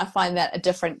 I find that a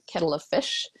different kettle of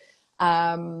fish.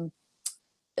 Um,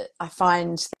 I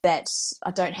find that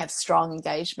I don't have strong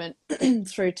engagement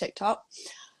through TikTok.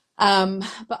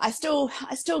 But I still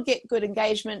get good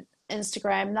engagement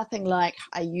Instagram, nothing like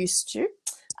I used to.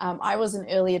 I was an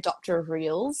early adopter of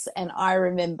Reels, and I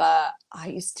remember I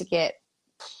used to get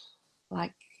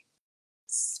like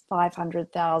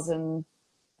 500,000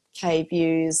 K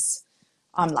views.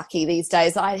 I'm lucky these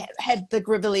days. I had the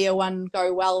Gribbelia one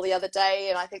go well the other day,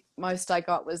 and I think most I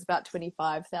got was about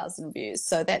 25,000 views.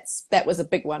 So that was a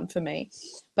big one for me.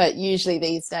 But usually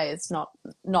these days, not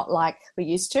like we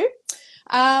used to.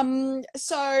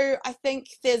 So I think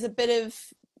there's a bit of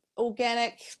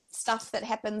organic stuff that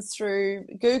happens through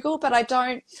Google, but I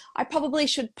probably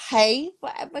should pay for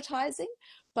advertising.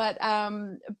 But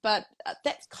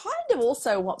that's kind of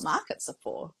also what markets are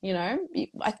for.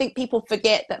 I think people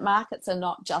forget that markets are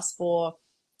not just for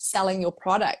selling your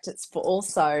product. It's for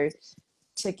also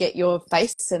to get your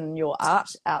face and your art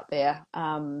out there,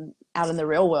 out in the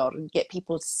real world, and get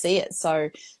people to see it. So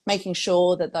making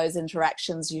sure that those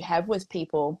interactions you have with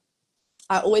people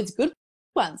are always good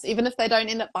ones, even if they don't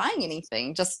end up buying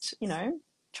anything, just,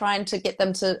 trying to get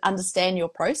them to understand your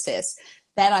process.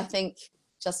 That, I think,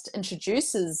 just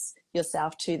introduces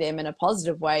yourself to them in a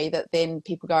positive way, that then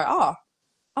people go, oh,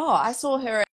 I saw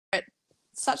her at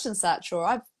such and such, or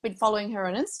I've been following her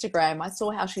on Instagram, I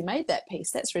saw how she made that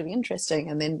piece, that's really interesting.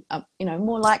 And then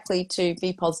more likely to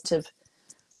be positive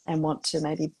and want to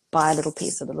maybe buy a little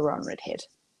piece of the Leron Redhead.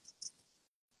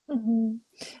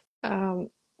 Mm-hmm.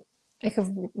 I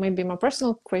have maybe my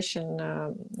personal question.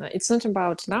 It's not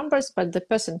about numbers, but the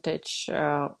percentage.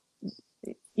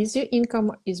 Is your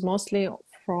income is mostly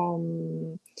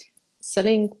from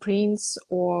selling prints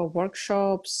or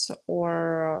workshops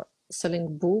or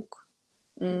selling book?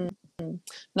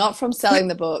 Not from selling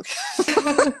the book.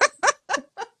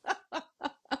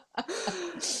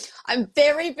 I'm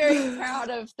very, very proud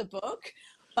of the book,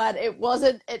 but it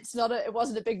wasn't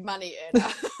a big money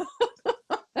earner.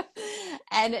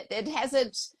 And it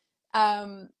hasn't,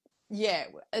 in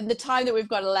the time that we've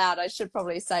got allowed, I should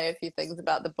probably say a few things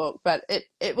about the book, but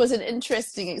it was an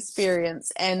interesting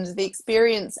experience, and the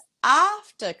experience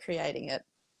after creating it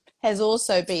has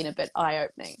also been a bit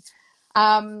eye-opening.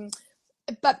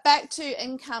 But back to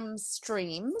income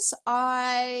streams,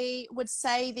 I would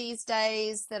say these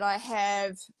days that I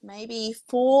have maybe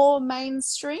 4 main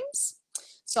streams.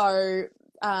 So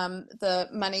the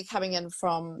money coming in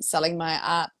from selling my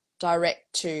art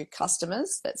direct to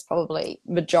customers, that's probably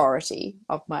majority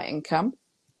of my income.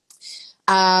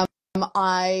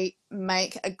 I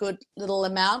make a good little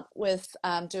amount with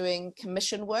doing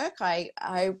commission work. I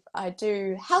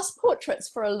do house portraits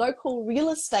for a local real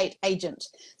estate agent.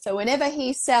 So whenever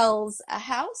he sells a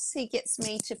house, he gets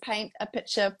me to paint a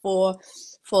picture for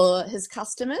his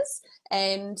customers,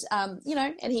 and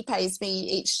and he pays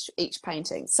me each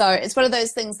painting. So it's one of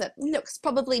those things that looks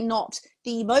probably not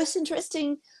the most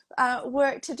interesting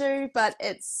work to do, but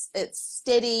it's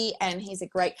steady, and he's a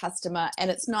great customer,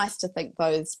 and it's nice to think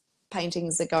those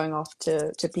paintings are going off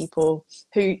to people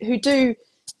who do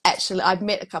actually. I've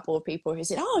met a couple of people who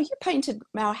said, "Oh, you painted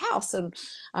our house," and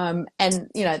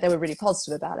they were really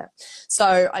positive about it.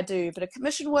 So I do a bit of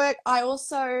commission work. I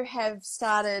also have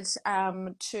started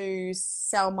to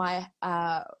sell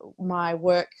my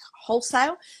work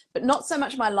wholesale, but not so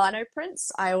much my lino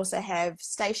prints. I also have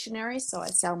stationery, so I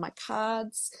sell my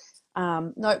cards,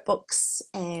 notebooks,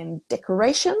 and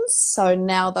decorations. So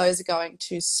now those are going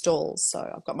to stalls. So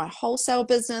I've got my wholesale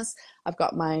business, I've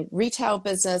got my retail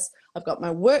business, I've got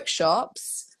my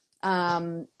workshops,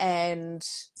 and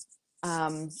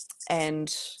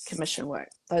commission work.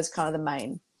 Those are kind of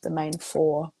the main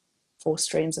four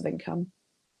streams of income.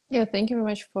 Yeah, thank you very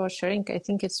much for sharing. I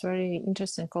think it's very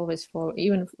interesting always for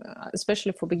even,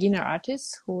 especially for beginner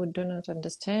artists who do not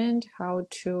understand how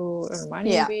to earn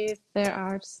money Yeah. with their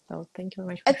arts. So thank you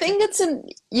very much I for sharing.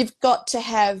 think you've got to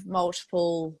have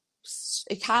multiple.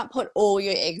 You can't put all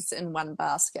your eggs in one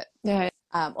basket. Yeah,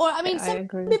 Or I mean, I some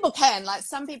agree. people can. Like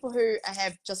some people who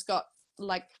have just got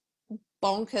like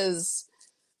bonkers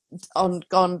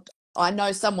gone. I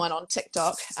know someone on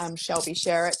TikTok, Shelby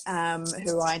Sherritt,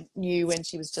 who I knew when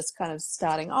she was just kind of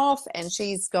starting off, and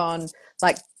she's gone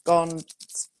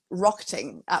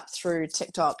rocketing up through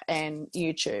TikTok and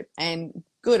YouTube, and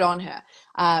good on her.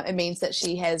 It means that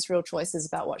she has real choices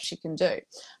about what she can do.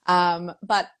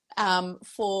 But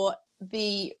for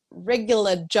the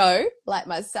regular Joe like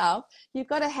myself, you've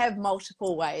got to have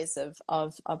multiple ways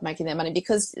of making that money,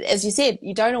 because as you said,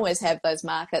 you don't always have those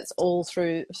markets all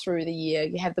through the year.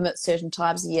 You have them at certain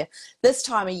times of year. This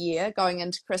time of year, going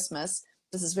into Christmas,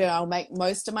 this is where I'll make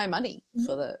most of my money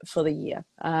for the year.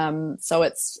 So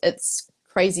it's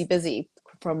crazy busy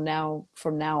from now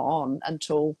on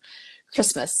until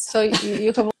Christmas. So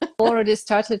you have already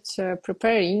started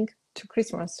preparing to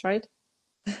Christmas, right?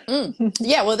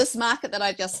 Yeah, well, this market that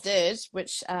I just did,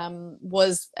 which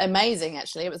was amazing,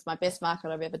 actually, it was my best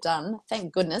market I've ever done.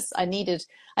 Thank goodness, I needed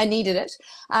it.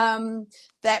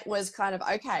 That was kind of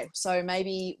okay. So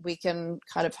maybe we can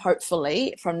kind of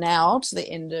hopefully from now to the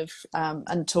end of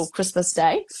until Christmas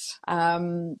Day,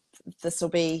 this will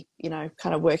be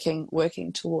kind of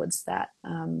working towards that.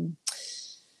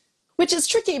 Which is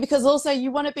tricky, because also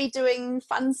you want to be doing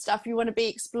fun stuff. You want to be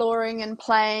exploring and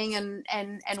playing and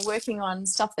working on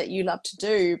stuff that you love to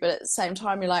do. But at the same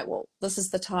time, you're like, well, this is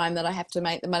the time that I have to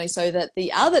make the money, so that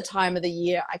the other time of the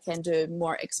year I can do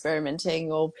more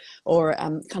experimenting or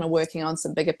kind of working on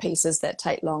some bigger pieces that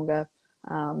take longer.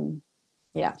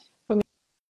 Yeah.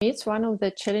 It's one of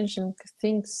the challenging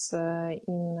things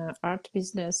in art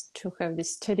business to have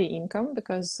this steady income,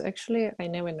 because actually I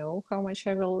never know how much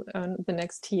I will earn the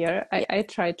next year. I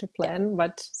try to plan,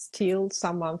 but still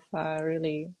some months are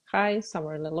really high, some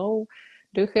are really low.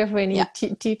 Do you have any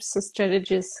tips or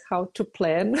strategies how to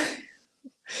plan?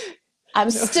 I'm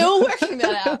still working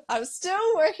that out.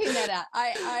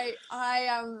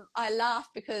 I laugh,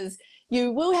 because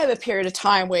you will have a period of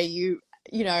time where you're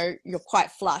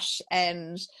quite flush,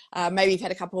 and maybe you've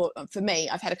had for me,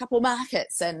 I've had a couple of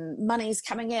markets and money's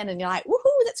coming in, and you're like,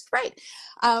 woohoo, that's great.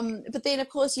 But then of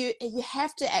course you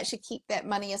have to actually keep that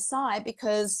money aside,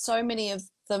 because so many of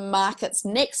the markets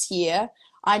next year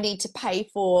I need to pay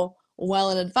for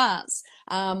well in advance.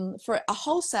 For a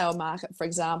wholesale market, for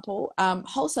example,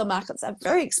 wholesale markets are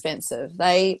very expensive.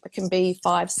 They can be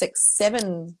 5, 6,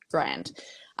 7 grand.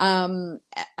 So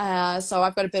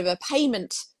I've got a bit of a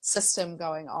payment system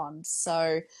going on.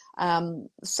 So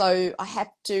I have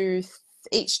to,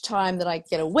 each time that I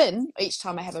get a win, each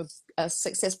time I have a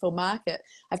successful market,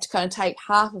 I have to kind of take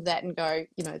half of that and go,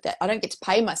 that I don't get to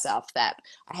pay myself that.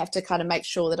 I have to kind of make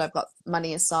sure that I've got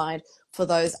money aside for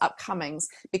those upcomings,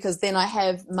 because then I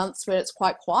have months where it's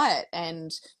quite quiet,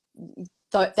 and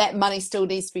that money still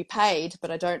needs to be paid,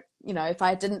 but I don't, if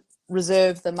I didn't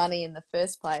reserve the money in the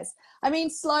first place. I mean,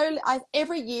 slowly,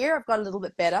 every year I've got a little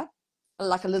bit better,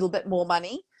 like a little bit more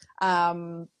money.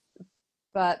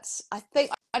 But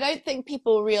I don't think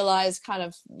people realize kind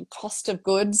of cost of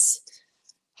goods,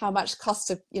 how much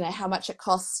how much it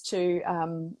costs to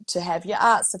have your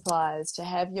art supplies, to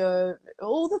have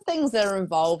all the things that are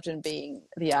involved in being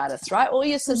the artist, right? All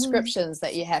your subscriptions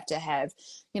that you have to have.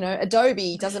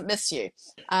 Adobe doesn't miss you.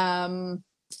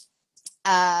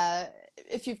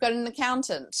 If you've got an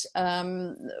accountant,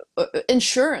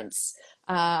 insurance,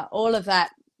 all of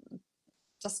that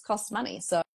just costs money.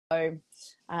 So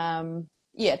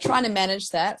yeah, trying to manage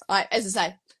that. As I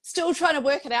say, still trying to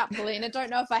work it out, Paulina. Don't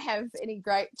know if I have any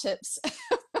great tips.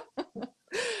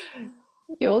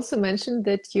 You also mentioned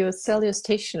that you sell your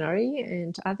stationery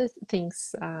and other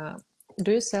things.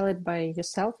 Do you sell it by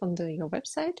yourself on your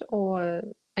website? Or,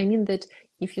 I mean that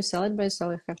if you sell it by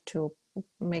yourself, you have to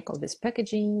make all this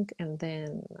packaging and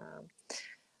then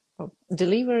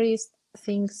deliveries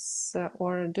things,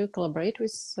 or do you collaborate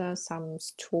with some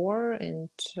store and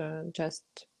just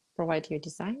provide your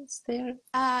designs there?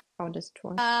 How does it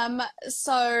work?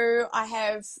 So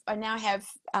I now have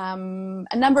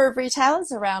a number of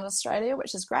retailers around Australia,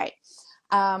 which is great.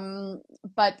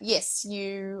 But yes,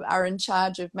 you are in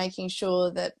charge of making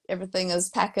sure that everything is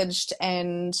packaged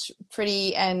and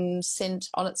pretty and sent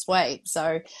on its way.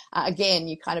 So again,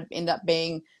 you kind of end up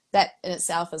being, that in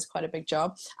itself is quite a big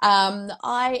job.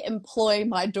 I employ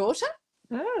my daughter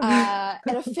at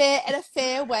a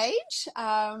fair wage.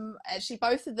 Actually,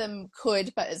 both of them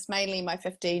could, but it's mainly my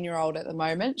 15-year-old at the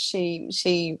moment. She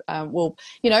will,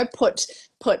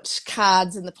 put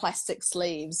cards in the plastic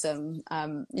sleeves, and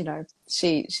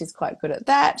she's quite good at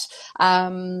that.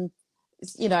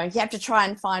 You have to try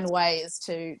and find ways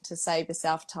to save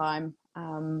yourself time,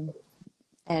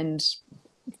 and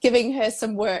giving her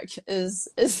some work is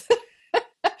is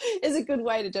a good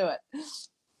way to do it.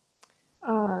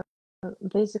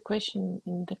 There's a question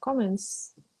in the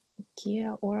comments.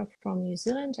 Kia Ora from New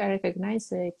Zealand. I recognize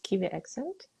the Kiwi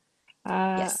accent.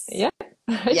 Yes. Yeah.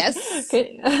 Yes.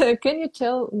 Can you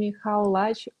tell me how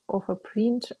large of a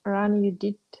print run you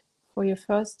did for your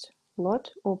first lot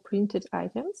of printed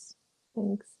items?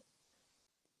 Thanks.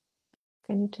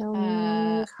 Can you tell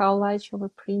me how large of a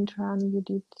print run you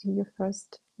did your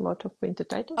first lot of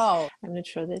printed items? Oh, I'm not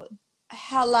sure that.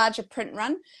 How large a print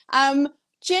run?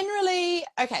 Generally,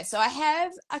 okay, so I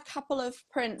have a couple of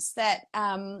prints that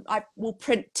I will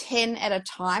print 10 at a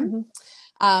time.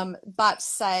 But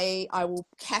say I will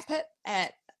cap it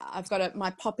at, I've got my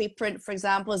poppy print, for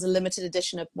example, is a limited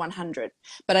edition of 100,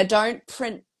 but I don't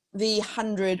print the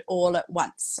 100 all at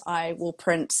once. I will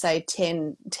print, say,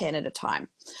 10 at a time.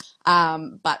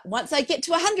 But once I get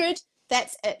to 100,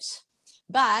 that's it.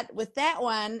 But with that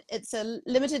one, it's a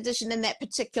limited edition in that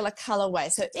particular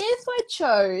colorway. So if I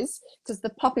chose, because the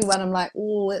poppy one, I'm like,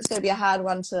 oh, it's going to be a hard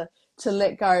one to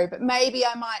let go, but maybe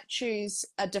I might choose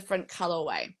a different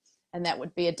colorway, and that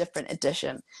would be a different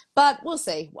edition. But we'll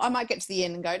see. I might get to the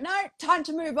end and go, no, time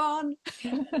to move on.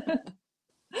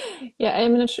 Yeah,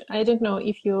 I don't know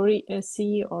if you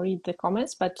see or read the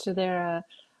comments, but there are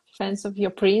fans of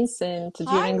your prints, and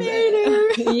Hi,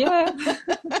 during yeah.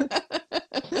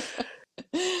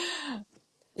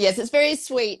 Yes, it's very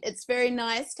sweet. It's very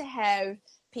nice to have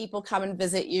people come and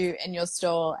visit you in your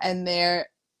store, and they're,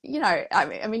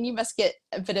 I mean, you must get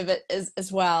a bit of it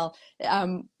as well.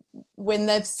 When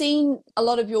they've seen a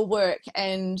lot of your work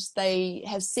and they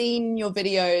have seen your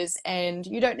videos, and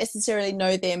you don't necessarily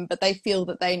know them, but they feel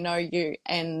that they know you,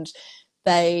 and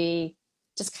they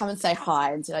just come and say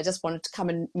hi and say, I just wanted to come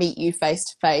and meet you face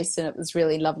to face. And it was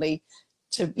really lovely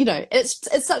to,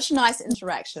 it's such a nice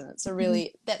interaction. It's a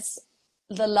really, that's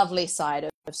the lovely side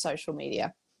of social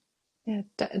media. Yeah,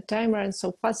 time runs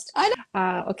so fast. I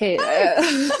know. Okay.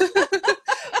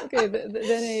 Okay,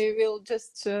 then I will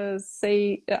just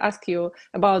ask you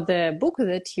about the book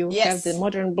that you have, the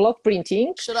modern block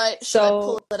printing. Should I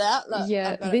pull it out? Look,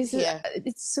 yeah,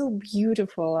 it's so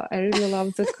beautiful. I really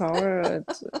love the cover.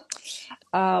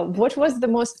 What was the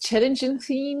most challenging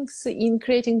things in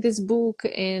creating this book,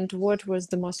 and what was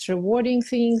the most rewarding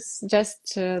things?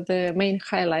 Just the main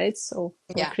highlights of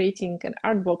creating an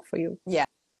art book for you. Yeah.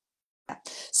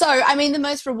 So, I mean, the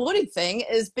most rewarding thing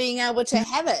is being able to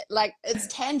have it. Like, it's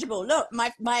tangible. Look,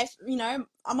 my,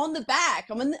 I'm on the back.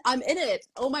 I'm in it.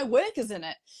 All my work is in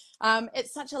it.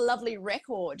 It's such a lovely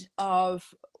record of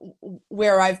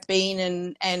where I've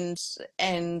been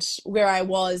and where I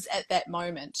was at that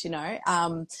moment,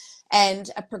 and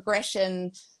a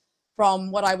progression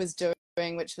from what I was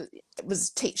doing, which was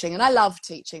teaching. And I love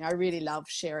teaching. I really love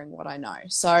sharing what I know.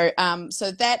 So,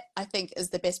 so that I think is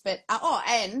the best bit.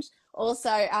 And also,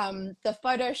 the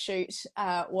photo shoot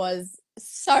was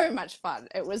so much fun.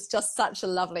 It was just such a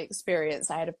lovely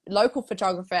experience. I had a local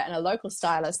photographer and a local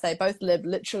stylist. They both lived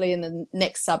literally in the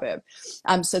next suburb.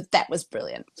 So that was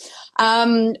brilliant.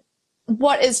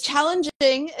 What is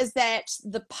challenging is that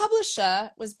the publisher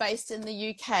was based in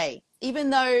the UK. Even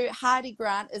though Hardy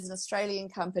Grant is an Australian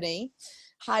company,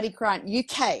 Hardy Grant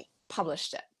UK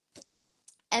published it.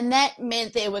 And that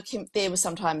meant there was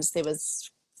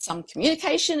some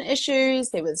communication issues,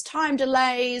 there was time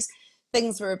delays,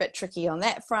 things were a bit tricky on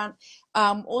that front.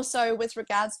 Also, with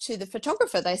regards to the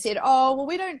photographer, they said, "Oh, well,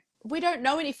 we don't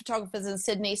know any photographers in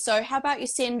Sydney, so how about you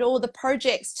send all the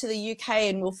projects to the UK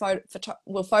and we'll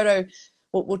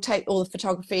take all the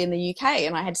photography in the UK."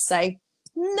 And I had to say,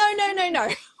 "No, no, no, no."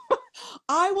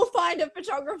 I will find a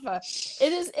photographer.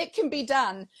 It can be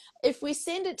done. If we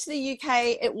send it to the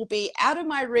UK, it will be out of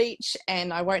my reach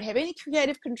and I won't have any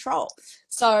creative control.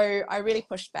 So I really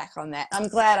pushed back on that. I'm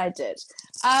glad I did.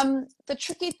 The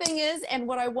tricky thing is, and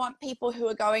what I want people who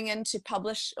are going in to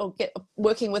publish or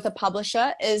working with a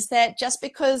publisher is that just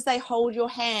because they hold your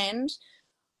hand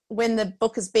when the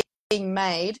book is being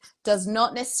made does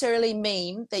not necessarily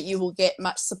mean that you will get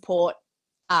much support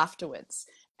afterwards.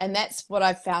 And that's what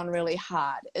I've found really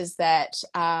hard, is that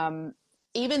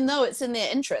even though it's in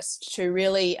their interest to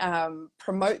really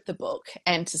promote the book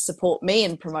and to support me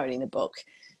in promoting the book,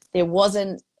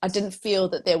 I didn't feel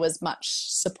that there was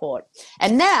much support.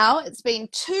 And now it's been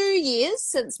 2 years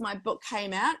since my book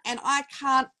came out, and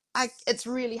it's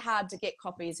really hard to get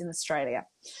copies in Australia.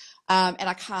 And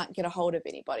I can't get a hold of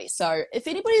anybody. So if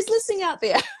anybody's listening out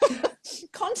there,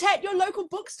 contact your local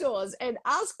bookstores and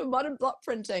ask for modern block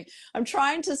printing. I'm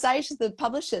trying to say to the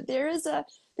publisher, there is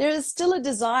still a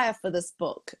desire for this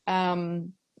book.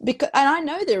 And I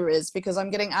know there is, because I'm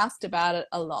getting asked about it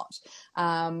a lot.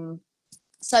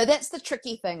 So that's the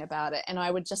tricky thing about it. And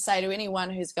I would just say to anyone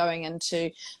who's going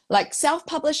into, like,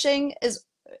 self-publishing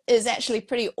is actually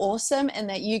pretty awesome in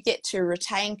that you get to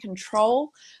retain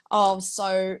control of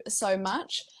so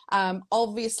much.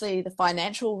 Obviously, the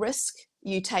financial risk,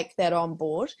 you take that on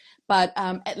board, but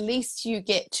at least you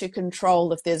get to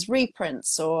control if there's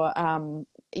reprints or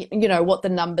what the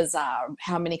numbers are,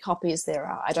 how many copies there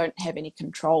are. I don't have any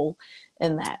control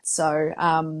in that. So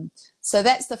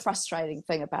that's the frustrating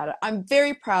thing about it. I'm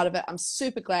very proud of it. I'm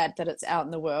super glad that it's out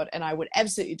in the world, and I would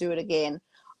absolutely do it again.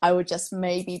 I would just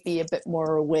maybe be a bit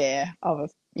more aware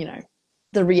of,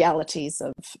 the realities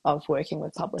of working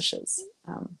with publishers.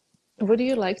 Would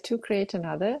you like to create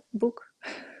another book?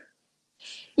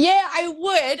 Yeah, I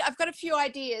would. I've got a few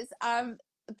ideas.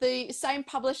 The same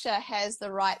publisher has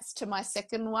the rights to my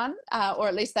second one, or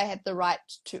at least they had the right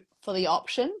for the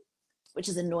option, which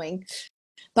is annoying.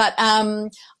 But I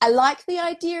like the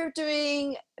idea of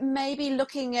looking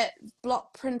at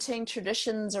block printing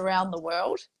traditions around the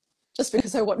world, just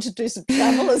because I want to do some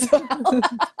travel as well.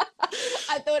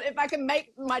 I thought if I can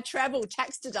make my travel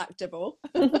tax deductible,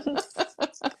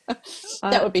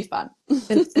 that would be fun.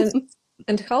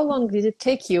 And how long did it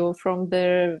take you from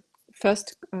the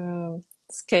first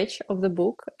sketch of the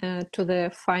book to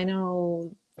the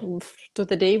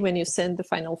day when you send the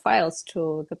final files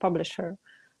to the publisher?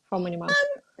 How many months?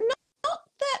 Not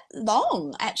that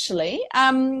long, actually,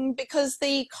 because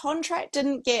the contract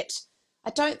didn't get. I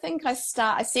don't think I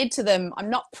said to them, I'm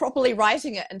not properly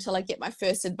writing it until I get my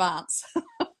first advance.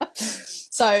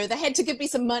 So they had to give me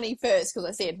some money first, because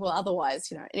I said, well,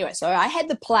 otherwise, anyway, so I had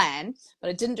the plan,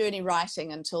 but I didn't do any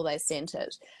writing until they sent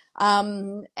it.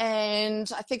 And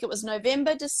I think it was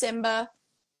November, December,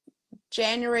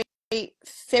 January,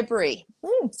 February,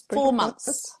 4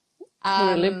 months.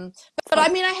 But I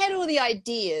mean, I had all the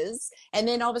ideas, and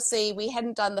then obviously we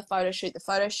hadn't done the photo shoot. The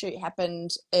photo shoot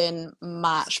happened in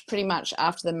March, pretty much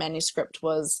after the manuscript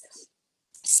was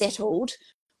settled,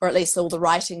 or at least all the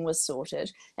writing was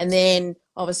sorted. And then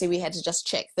obviously we had to just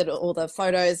check that all the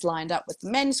photos lined up with the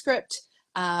manuscript.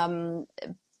 And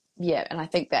I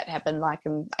think that happened like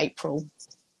in April.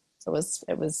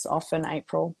 It was off in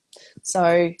April.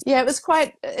 So yeah, it was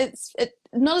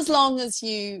not as long as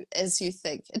you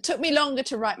think. It took me longer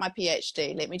to write my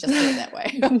PhD. Let me just put it that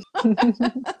way.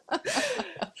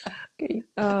 Okay.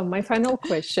 My final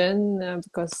question,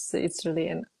 because it's really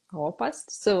an hour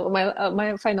past. So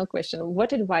my final question: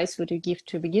 what advice would you give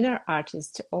to beginner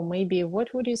artists, or maybe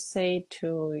what would you say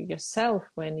to yourself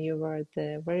when you were at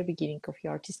the very beginning of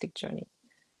your artistic journey?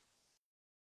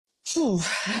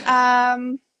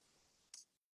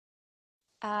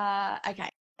 Okay,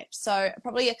 so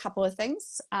probably a couple of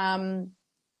things. By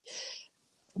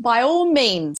all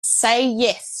means, say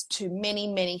yes to many,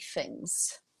 many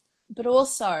things, but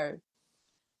also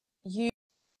you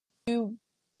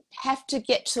have to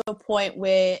get to a point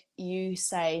where you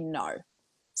say no.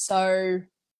 So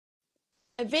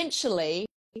eventually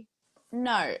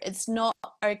no, it's not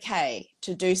okay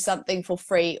to do something for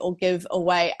free or give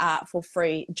away art for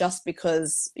free just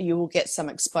because you will get some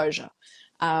exposure.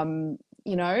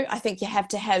 I think you have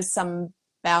to have some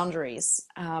boundaries,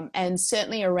 and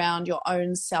certainly around your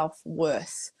own self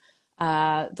worth,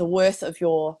 the worth of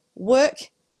your work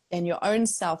and your own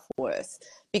self worth,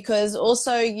 because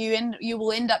also you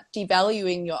will end up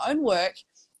devaluing your own work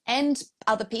and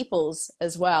other people's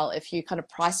as well if you kind of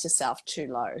price yourself too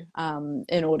low,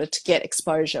 in order to get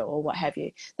exposure or what have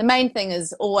you. The main thing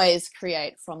is always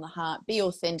create from the heart, be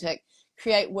authentic,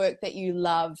 create work that you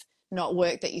love, not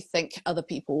work that you think other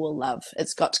people will love.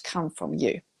 It's got to come from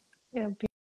you. Yeah,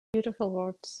 beautiful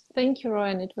words. Thank you,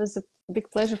 Rowan. It was a big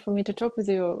pleasure for me to talk with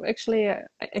you. Actually,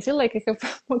 I feel like I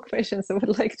have more questions I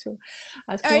would like to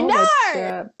ask Oh more, but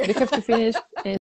no! we have to finish.